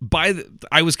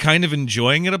 I was kind of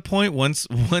enjoying it at a point once.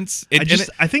 I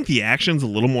think the action's a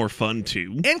little more fun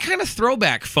too, and kind of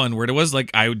throwback fun. Where it was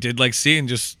like I did like seeing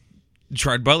just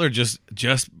Gerard Butler just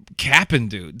capping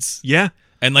dudes,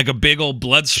 and like a big old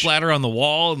blood splatter on the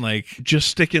wall, and like just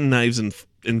sticking knives in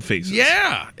faces.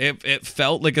 Yeah, it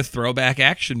felt like a throwback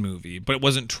action movie, but it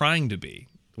wasn't trying to be.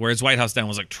 Whereas White House Down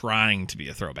was like trying to be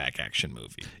a throwback action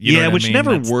movie. You know which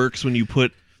never works when you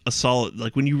put a solid,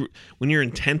 like when your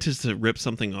intent is to rip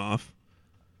something off.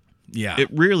 Yeah. It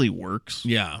rarely works.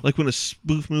 Yeah. Like when a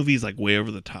spoof movie is like way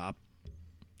over the top.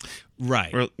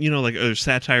 Right. Or, like a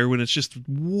satire when it's just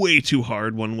way too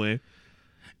hard one way.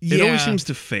 Yeah. It always seems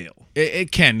to fail.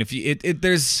 It can. If you,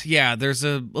 there's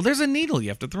a needle you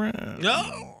have to throw.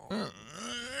 No.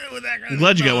 I'm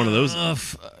glad you got one of those.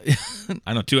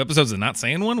 I know 2 episodes of not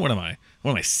saying one. What am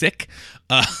I sick?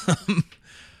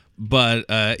 But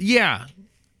yeah,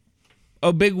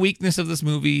 a big weakness of this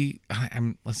movie.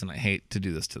 Listen, I hate to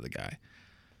do this to the guy.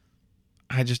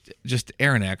 I just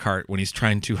Aaron Eckhart when he's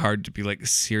trying too hard to be like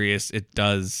serious. It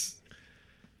does.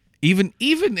 Even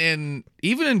in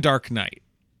Dark Knight,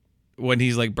 when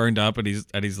he's like burned up and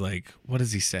he's like, what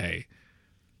does he say?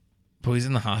 But he's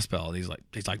in the hospital and he's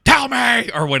like, tell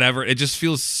me or whatever. It just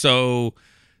feels so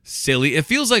silly. It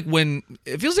feels like when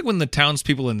the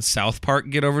townspeople in South Park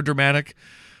get over dramatic.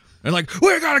 They're like,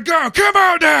 we gotta go, come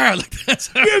on down. Like that's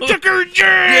how, you took her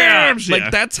jams. Yeah.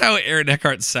 Like that's how Aaron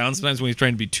Eckhart sounds sometimes when he's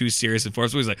trying to be too serious and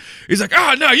forceful. He's like,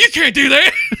 oh no, you can't do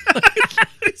that.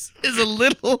 is a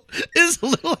little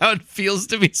how it feels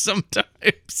to me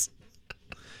sometimes.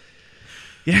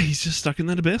 Yeah, he's just stuck in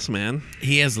that abyss, man.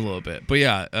 He is a little bit, but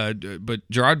yeah. But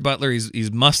Gerard Butler, he's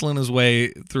muscling his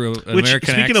way through an American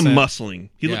speaking accent. of muscling,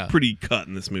 he looked pretty cut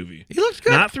in this movie. He looked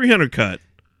good. Not 300 cut.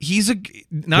 He's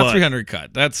not 300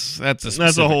 cut. That's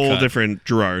a whole cut. different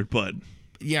Gerard, but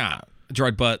yeah,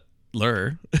 Gerard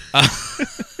Butler.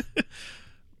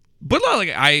 But like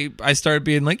I started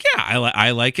being like, yeah, I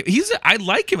like it. I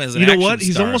like him as an you know action what?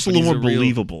 He's star, almost a little more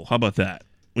believable. How about that?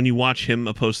 When you watch him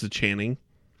opposed to Channing.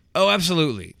 Oh,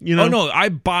 absolutely. Oh no, I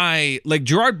buy like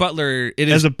Gerard Butler. It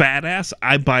is as a badass.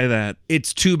 I buy that.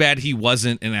 It's too bad he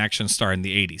wasn't an action star in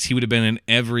the 80s. He would have been in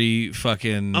every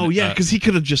fucking. Oh yeah, because he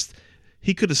could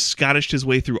have Scottished his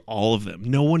way through all of them.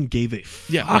 No one gave a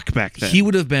fuck back then. He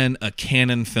would have been a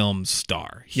Canon Film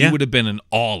star. He would have been in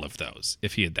all of those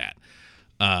if he had that.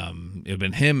 It would have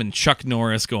been him and Chuck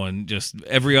Norris going just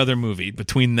every other movie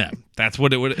between them. That's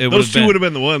what it would. Those two would have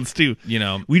been the ones too.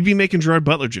 We'd be making Gerard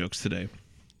Butler jokes today.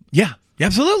 Yeah,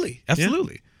 absolutely. Yeah.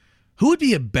 Who would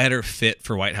be a better fit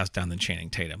for White House Down than Channing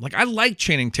Tatum? Like I like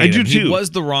Channing Tatum. I do too. He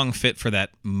was the wrong fit for that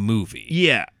movie.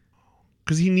 Yeah.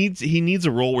 Because he needs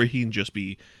a role where he can just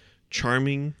be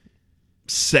charming,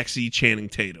 sexy Channing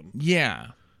Tatum. Yeah.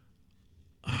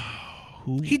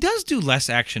 He does do less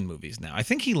action movies now. I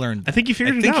think he learned that. I think he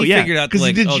figured it out. He figured out because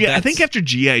like, I think after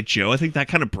G.I. Joe, I think that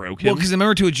kind of broke him. Well, because I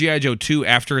remember to G.I. Joe 2,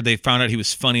 after they found out he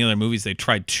was funny in other movies, they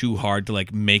tried too hard to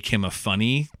like make him a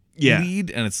funny lead,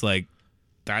 and it's like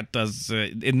that does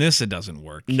in this it doesn't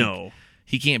work. No,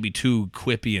 he can't be too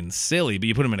quippy and silly. But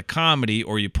you put him in a comedy,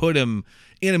 or you put him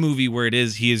in a movie where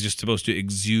he is just supposed to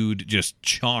exude just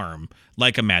charm,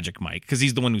 like a Magic Mike, because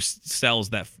he's the one who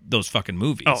sells those fucking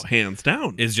movies. Oh, hands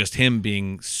down. Is just him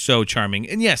being so charming.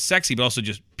 And yes, sexy, but also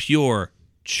just pure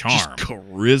charm. Just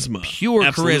charisma. Pure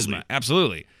charisma.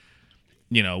 Absolutely.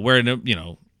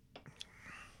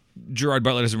 Gerard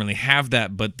Butler doesn't really have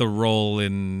that, but the role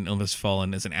in Olympus Has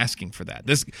Fallen isn't asking for that.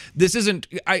 This isn't...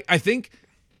 I think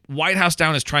White House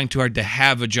Down is trying too hard to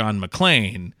have a John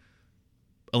McClane.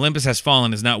 Olympus Has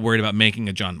Fallen is not worried about making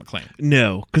a John McClane.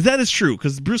 No, because that is true.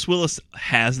 Because Bruce Willis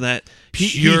has that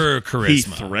pure charisma. He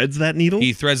threads that needle.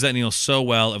 He threads that needle so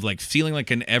well of like feeling like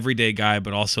an everyday guy,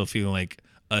 but also feeling like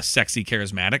a sexy,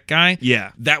 charismatic guy.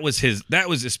 Yeah, that was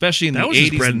especially in the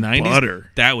 80s and 90s.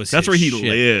 Butter. That's where he shit.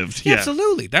 lived. Yeah,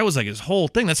 absolutely. That was like his whole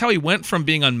thing. That's how he went from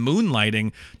being on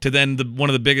Moonlighting to then one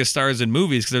of the biggest stars in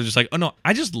movies, because they're just like, oh no,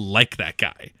 I just like that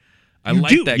guy. I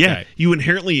like that guy. You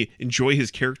inherently enjoy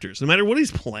his characters, no matter what he's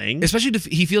playing. Especially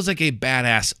he feels like a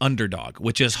badass underdog,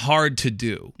 which is hard to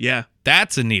do. Yeah.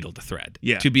 That's a needle to thread.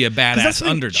 Yeah. To be a badass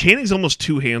underdog. Channing's almost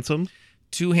too handsome.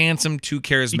 Too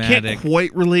charismatic. You can't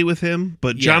quite relate with him,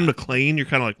 but John McClane, you're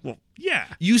kind of like, well, yeah.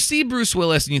 You see Bruce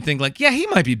Willis and you think like, yeah, he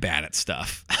might be bad at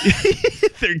stuff.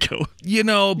 There you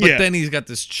go. But then he's got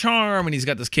this charm and he's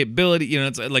got this capability.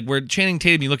 It's like where Channing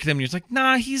Tatum, you look at him and you're just like,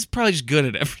 nah, he's probably just good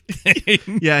at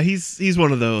everything. Yeah, he's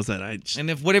one of those that And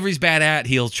if whatever he's bad at,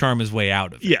 he'll charm his way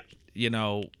out of it.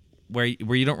 Yeah. Where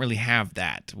you don't really have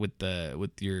that with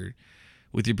your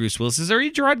Bruce Willis's or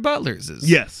your Gerard Butler's.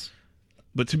 Yes.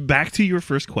 But back to your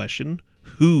first question,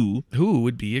 who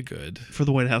would be a good for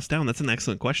the White House Down? That's an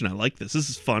excellent question. I like this. This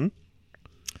is fun.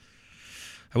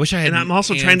 I wish I had. And I'm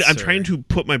also trying to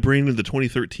put my brain into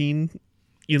 2013.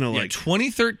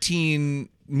 2013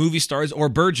 movie stars or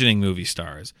burgeoning movie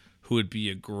stars who would be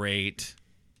a great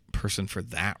person for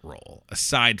that role,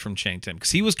 aside from Channing Tatum,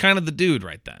 because he was kind of the dude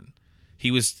right then.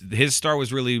 His star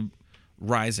was really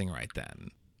rising right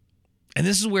then. And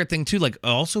this is a weird thing too, like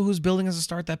also who's building as a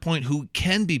star at that point, who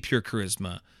can be pure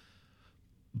charisma,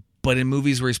 But in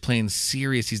movies where he's playing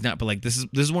serious, he's not. But like this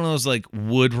is one of those like,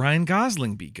 would Ryan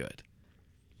Gosling be good?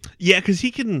 Yeah, because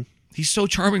he's so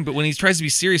charming, but when he tries to be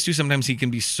serious too, sometimes he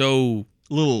can be so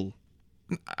little.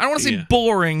 I don't want to say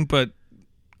boring, but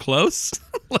close.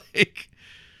 Like,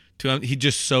 he's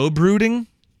just so brooding.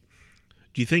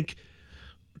 Do you think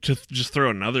to just throw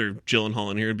another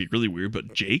Gyllenhaal in here would be really weird?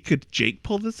 But could Jake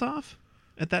pull this off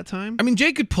at that time? I mean,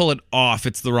 Jake could pull it off.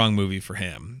 It's the wrong movie for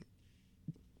him.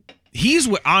 He's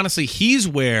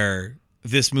where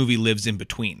this movie lives in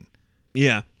between.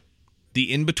 Yeah.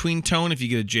 The in-between tone, if you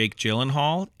get a Jake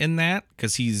Gyllenhaal in that,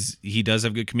 because he does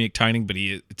have good comedic timing,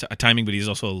 but he's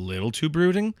also a little too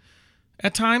brooding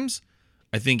at times.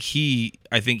 I think he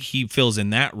fills in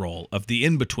that role of the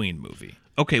in-between movie.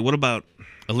 Okay, what about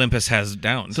Olympus Has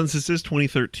Down? Since this is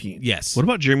 2013. Yes. What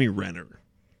about Jeremy Renner?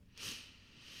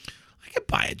 I could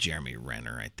buy a Jeremy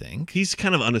Renner, I think. He's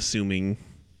kind of unassuming.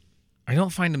 I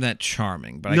don't find him that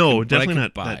charming, but definitely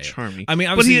not that charming. I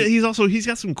mean, but he's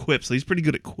got some quips. So he's pretty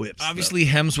good at quips. Obviously,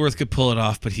 Hemsworth could pull it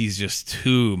off, but he's just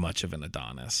too much of an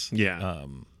Adonis. Yeah.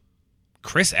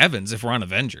 Chris Evans, if we're on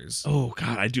Avengers. Oh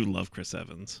God, I do love Chris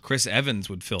Evans. Chris Evans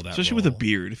would fill that, especially role. with a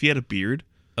beard. If he had a beard.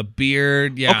 A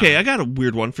beard, yeah. Okay, I got a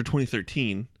weird one for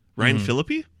 2013. Ryan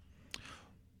Phillippe.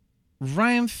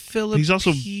 Ryan Phillippe. He's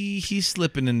also he's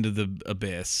slipping into the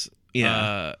abyss.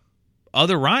 Yeah.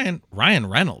 Other Ryan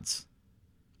Reynolds.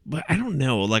 But I don't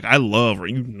know. Like I love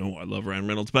Ryan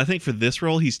Reynolds, but I think for this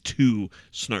role he's too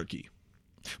snarky.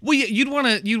 Well, yeah, you'd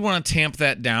want to tamp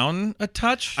that down a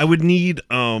touch. I would need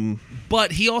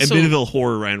but he also Amityville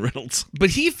Horror Ryan Reynolds.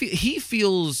 But he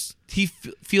feels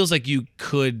like he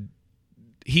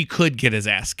could get his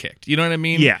ass kicked. You know what I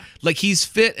mean? Yeah. Like he's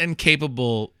fit and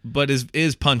capable, but is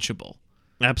punchable.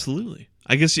 Absolutely.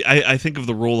 I guess I think of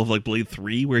the role of like Blade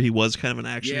 3 where he was kind of an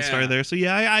action star there. So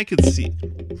yeah, I could see.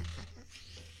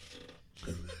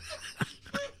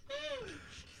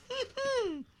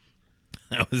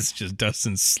 That was just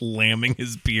Dustin slamming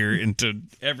his beer into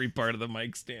every part of the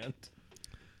mic stand.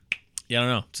 Yeah, I don't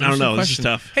know. I don't know. This is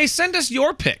tough. Hey, send us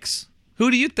your picks. Who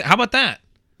do you how about that?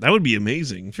 That would be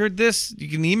amazing. If you heard this, you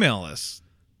can email us.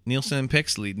 Nielsen and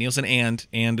Pixley. Nielsen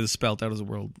and is spelled out as a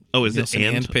word. Oh, is Nielsen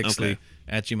it and Pixley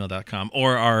at gmail.com.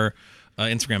 Or our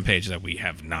Instagram page that we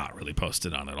have not really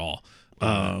posted on at all.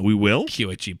 We will?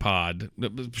 QHE Pod.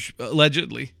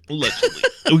 Allegedly.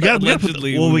 We got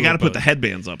to put the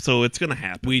headbands up, so it's going to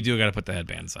happen. We do got to put the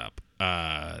headbands up.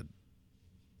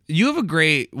 You have a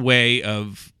great way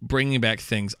of bringing back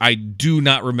things I do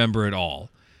not remember at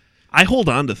all. I hold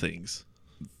on to things.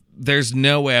 There's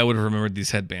no way I would have remembered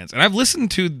these headbands. And I've listened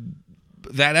to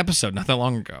that episode not that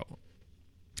long ago.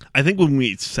 I think when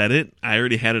we said it, I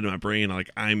already had it in my brain. Like,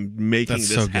 I'm making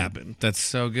this happen. That's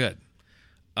so good.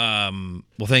 Well,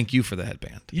 thank you for the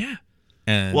headband. Yeah.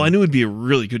 And well, I knew it'd be a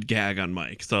really good gag on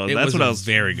Mike, so that's what I was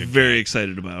very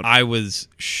excited about. I was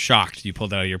shocked you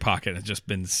pulled it out of your pocket and just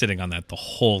been sitting on that the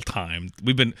whole time.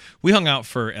 We hung out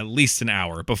for at least an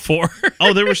hour before.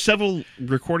 Oh, there were several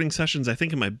recording sessions, I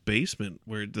think, in my basement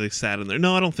where they sat in there.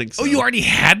 No, I don't think so. Oh, you already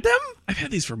had them? I've had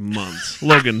these for months,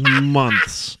 Logan.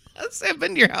 Months. I've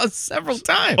been to your house several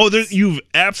times. Oh, you've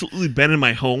absolutely been in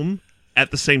my home at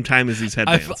the same time as these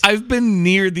headbands. I've been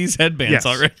near these headbands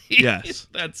already. Yes.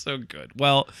 That's so good.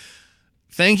 Well,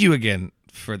 thank you again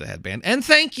for the headband. And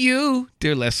thank you,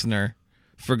 dear listener,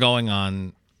 for going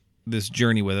on this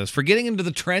journey with us, for getting into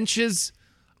the trenches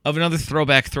of another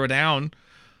Throwback Throwdown.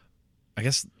 I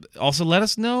guess also let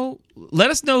us know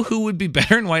who would be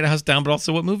better in White House Down, but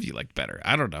also what movie you liked better.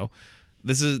 I don't know.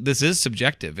 This is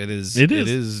subjective. It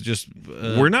is just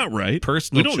we're not right.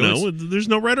 Personal choice. We don't know. There's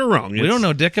no right or wrong. We don't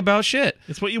know dick about shit.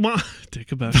 It's what you want.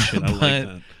 Dick about shit. I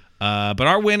like that. But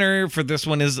our winner for this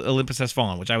one is Olympus Has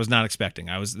Fallen, which I was not expecting.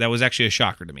 That was actually a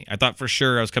shocker to me. I thought for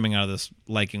sure I was coming out of this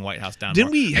liking White House Down.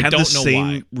 Didn't we have the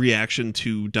same reaction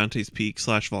to Dante's Peak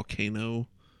 / Volcano,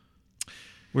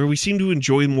 where we seem to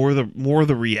enjoy more of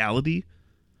the reality?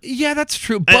 Yeah, that's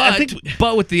true. But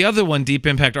but with the other one, Deep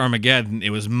Impact Armageddon, it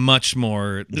was much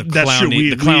more the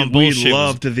clown bullshit. We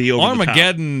loved the over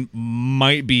Armageddon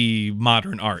might be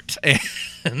modern art,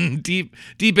 and Deep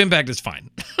Impact is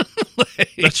fine.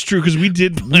 That's true, because we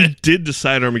did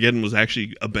decide Armageddon was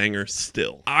actually a banger.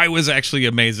 Still, I was actually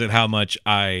amazed at how much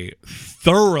I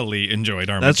thoroughly enjoyed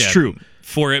Armageddon. That's true,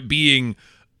 for it being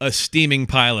a steaming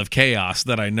pile of chaos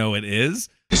that I know it is.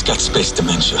 He's got space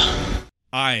dementia.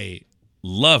 I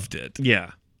loved it.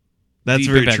 Yeah, that's Deep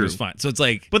very Impact true. Was fine. So it's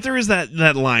like, but there is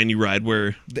that line you ride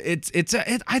where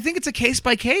I think it's a case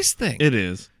by case thing. It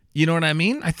is. You know what I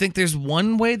mean? I think there's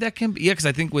one way that can be. Yeah, because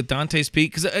I think with Dante's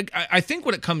Peak, because I think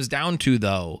what it comes down to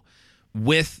though,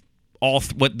 with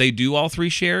what they do all three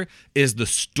share is the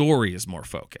story is more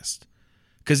focused.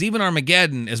 Because even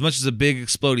Armageddon, as much as a big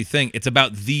explodey thing, it's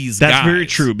about these guys. That's very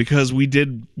true, because we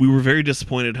were very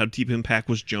disappointed how Deep Impact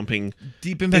was jumping.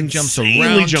 Deep Impact jumps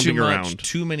around too much,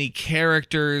 too many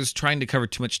characters, trying to cover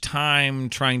too much time,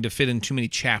 trying to fit in too many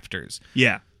chapters.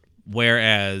 Yeah.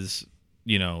 Whereas,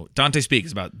 Dante Speak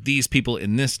is about these people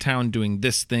in this town doing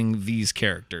this thing, these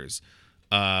characters.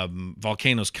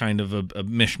 Volcano's kind of a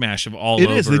mishmash of all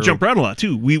over. It is. They jump around a lot,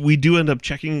 too. We do end up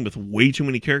checking with way too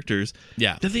many characters.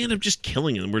 Yeah. That they end up just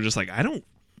killing them. We're just like, I don't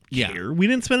care. We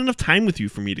didn't spend enough time with you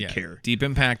for me to care. Deep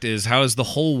Impact is, how is the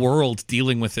whole world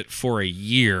dealing with it for a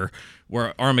year?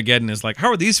 Where Armageddon is like, how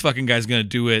are these fucking guys going to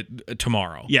do it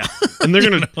tomorrow? Yeah. And they're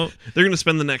gonna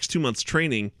spend the next 2 months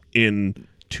training in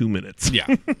 2 minutes.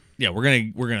 Yeah. Yeah,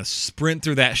 we're gonna sprint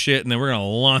through that shit, and then we're gonna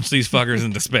launch these fuckers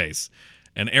into space.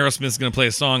 And Aerosmith's going to play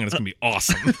a song, and it's going to be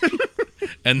awesome.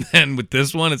 And then with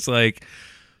this one, it's like,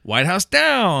 White House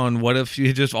down. What if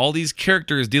you just all these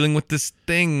characters dealing with this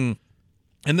thing?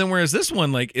 And then whereas this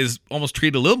one is almost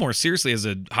treated a little more seriously as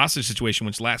a hostage situation,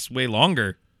 which lasts way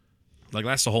longer.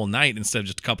 Lasts a whole night instead of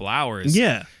just a couple hours.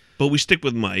 Yeah. But we stick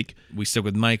with Mike. There's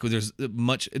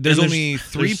only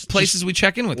three places we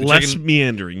check in with. Less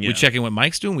meandering, yeah. We check in what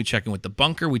Mike's doing. We check in with the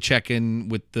bunker. We check in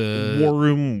with the war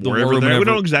room, wherever we don't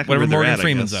know exactly where Morgan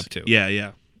Freeman's up to.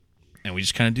 Yeah. And we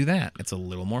just kind of do that. It's a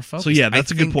little more focused. So yeah,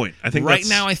 that's a good point. I think right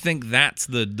now, I think that's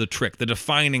the trick, the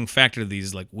defining factor of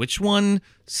these. Like, which one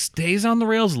stays on the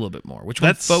rails a little bit more? Which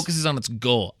one focuses on its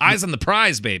goal? Eyes on the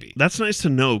prize, baby. That's nice to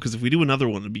know, because if we do another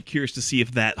one, I'd be curious to see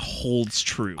if that holds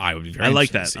true. I would be very. I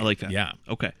like that. Yeah.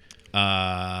 Okay.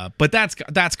 But that's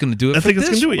going to do it. I think it's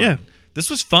going to do it. Yeah. This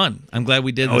was fun. I'm glad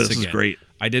we did this again. This is great.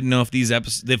 I didn't know if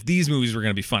these movies were going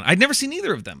to be fun. I'd never seen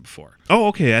either of them before. Oh,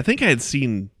 okay. I think I had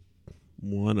seen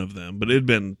one of them, but it had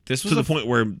been to the point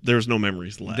where there's no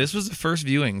memories left. This was the first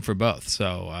viewing for both,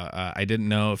 so I didn't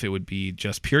know if it would be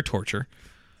just pure torture.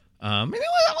 And it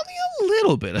was only a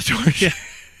little bit of torture.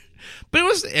 But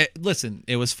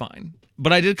it was fine.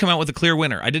 But I did come out with a clear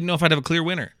winner. I didn't know if I'd have a clear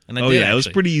winner, and I did. It was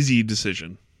a pretty easy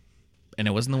decision. And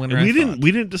it wasn't the winner.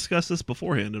 We didn't discuss this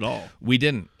beforehand at all. We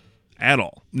didn't at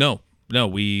all. No.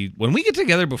 When we get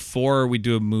together before we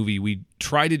do a movie, we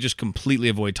try to just completely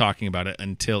avoid talking about it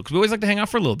because we always like to hang out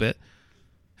for a little bit,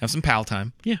 have some pal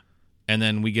time. Yeah. And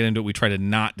then we get into it. We try to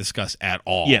not discuss at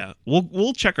all. Yeah.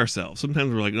 We'll check ourselves.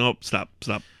 Sometimes we're like, nope, stop.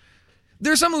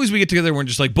 There's some movies we get together and we're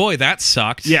just like, boy, that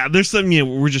sucked. Yeah. There's some,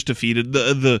 we're just defeated.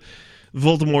 The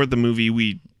Voldemort, the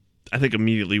movie, I think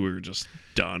immediately we were just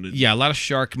done. Yeah. A lot of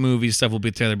shark movies stuff. We'll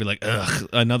be together and be like, ugh,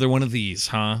 another one of these,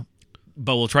 huh?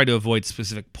 But we'll try to avoid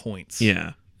specific points.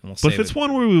 Yeah. But if it's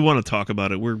one where we want to talk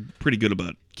about it, we're pretty good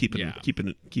about keeping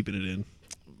it in.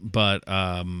 But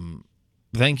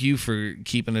thank you for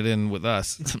keeping it in with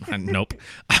us. Nope.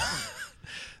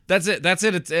 That's it.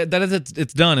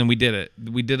 It's done, and we did it.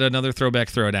 We did another Throwback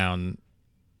Throwdown.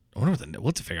 I wonder we'll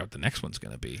have to figure out what the next one's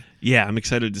going to be. Yeah, I'm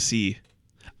excited to see.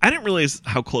 I didn't realize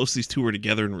how close these two were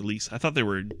together in release. I thought they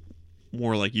were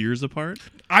more like years apart.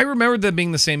 I remembered them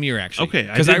being the same year, actually. Okay,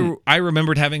 because I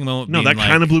remembered having a moment. No, that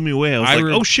kind of blew me away. I was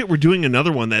like, oh shit, we're doing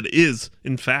another one that is,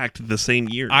 in fact, the same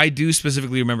year. I do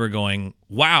specifically remember going,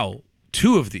 wow,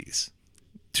 two of this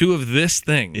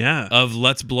thing. Yeah. Of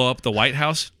let's blow up the White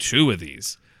House. Two of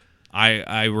these.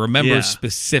 I remember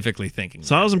specifically thinking.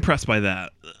 So I was impressed by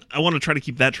that. I want to try to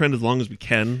keep that trend as long as we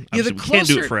can. Obviously, we can't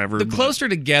do it forever. The closer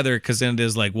together, because then it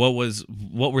is like, what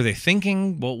were they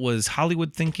thinking? What was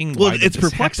Hollywood thinking? Well, it's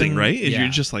perplexing, right? Yeah. You're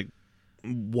just like,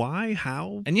 why?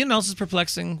 How? And you know what else is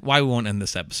perplexing? Why we won't end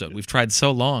this episode. We've tried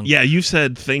so long. Yeah, you've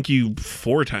said thank you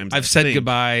 4 times. I've said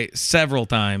goodbye several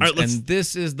times, right, and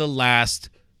this is the last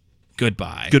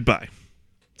goodbye. Goodbye.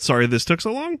 Sorry this took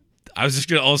so long. I was just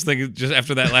going to also think, just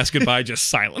after that last goodbye, just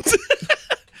silence.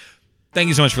 Thank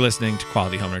you so much for listening to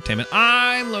Quality Home Entertainment.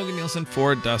 I'm Logan Nielsen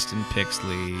for Dustin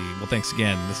Pixley. Well, thanks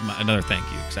again. This is another thank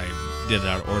you, because I did it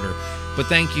out of order. But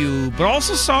thank you, but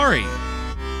also sorry,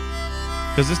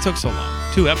 because this took so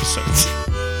long. 2 episodes.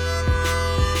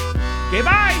 Okay,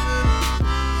 bye!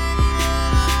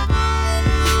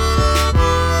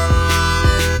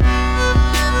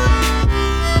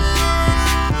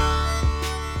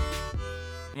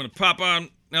 I'm going to pop on,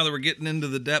 now that we're getting into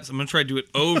the depths, I'm going to try to do it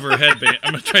over headband.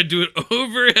 I'm going to try to do it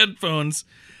over headphones.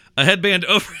 A headband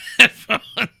over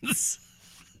headphones.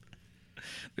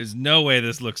 There's no way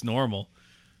this looks normal.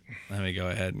 Let me go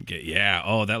ahead and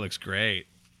oh, that looks great.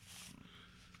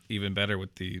 Even better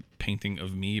with the painting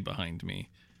of me behind me.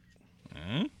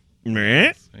 Huh? Meh.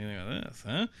 What do you think of this,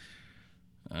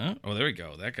 huh? Oh, there we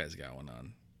go. That guy's got one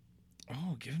on.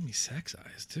 Oh, giving me sex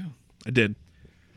eyes, too. I did.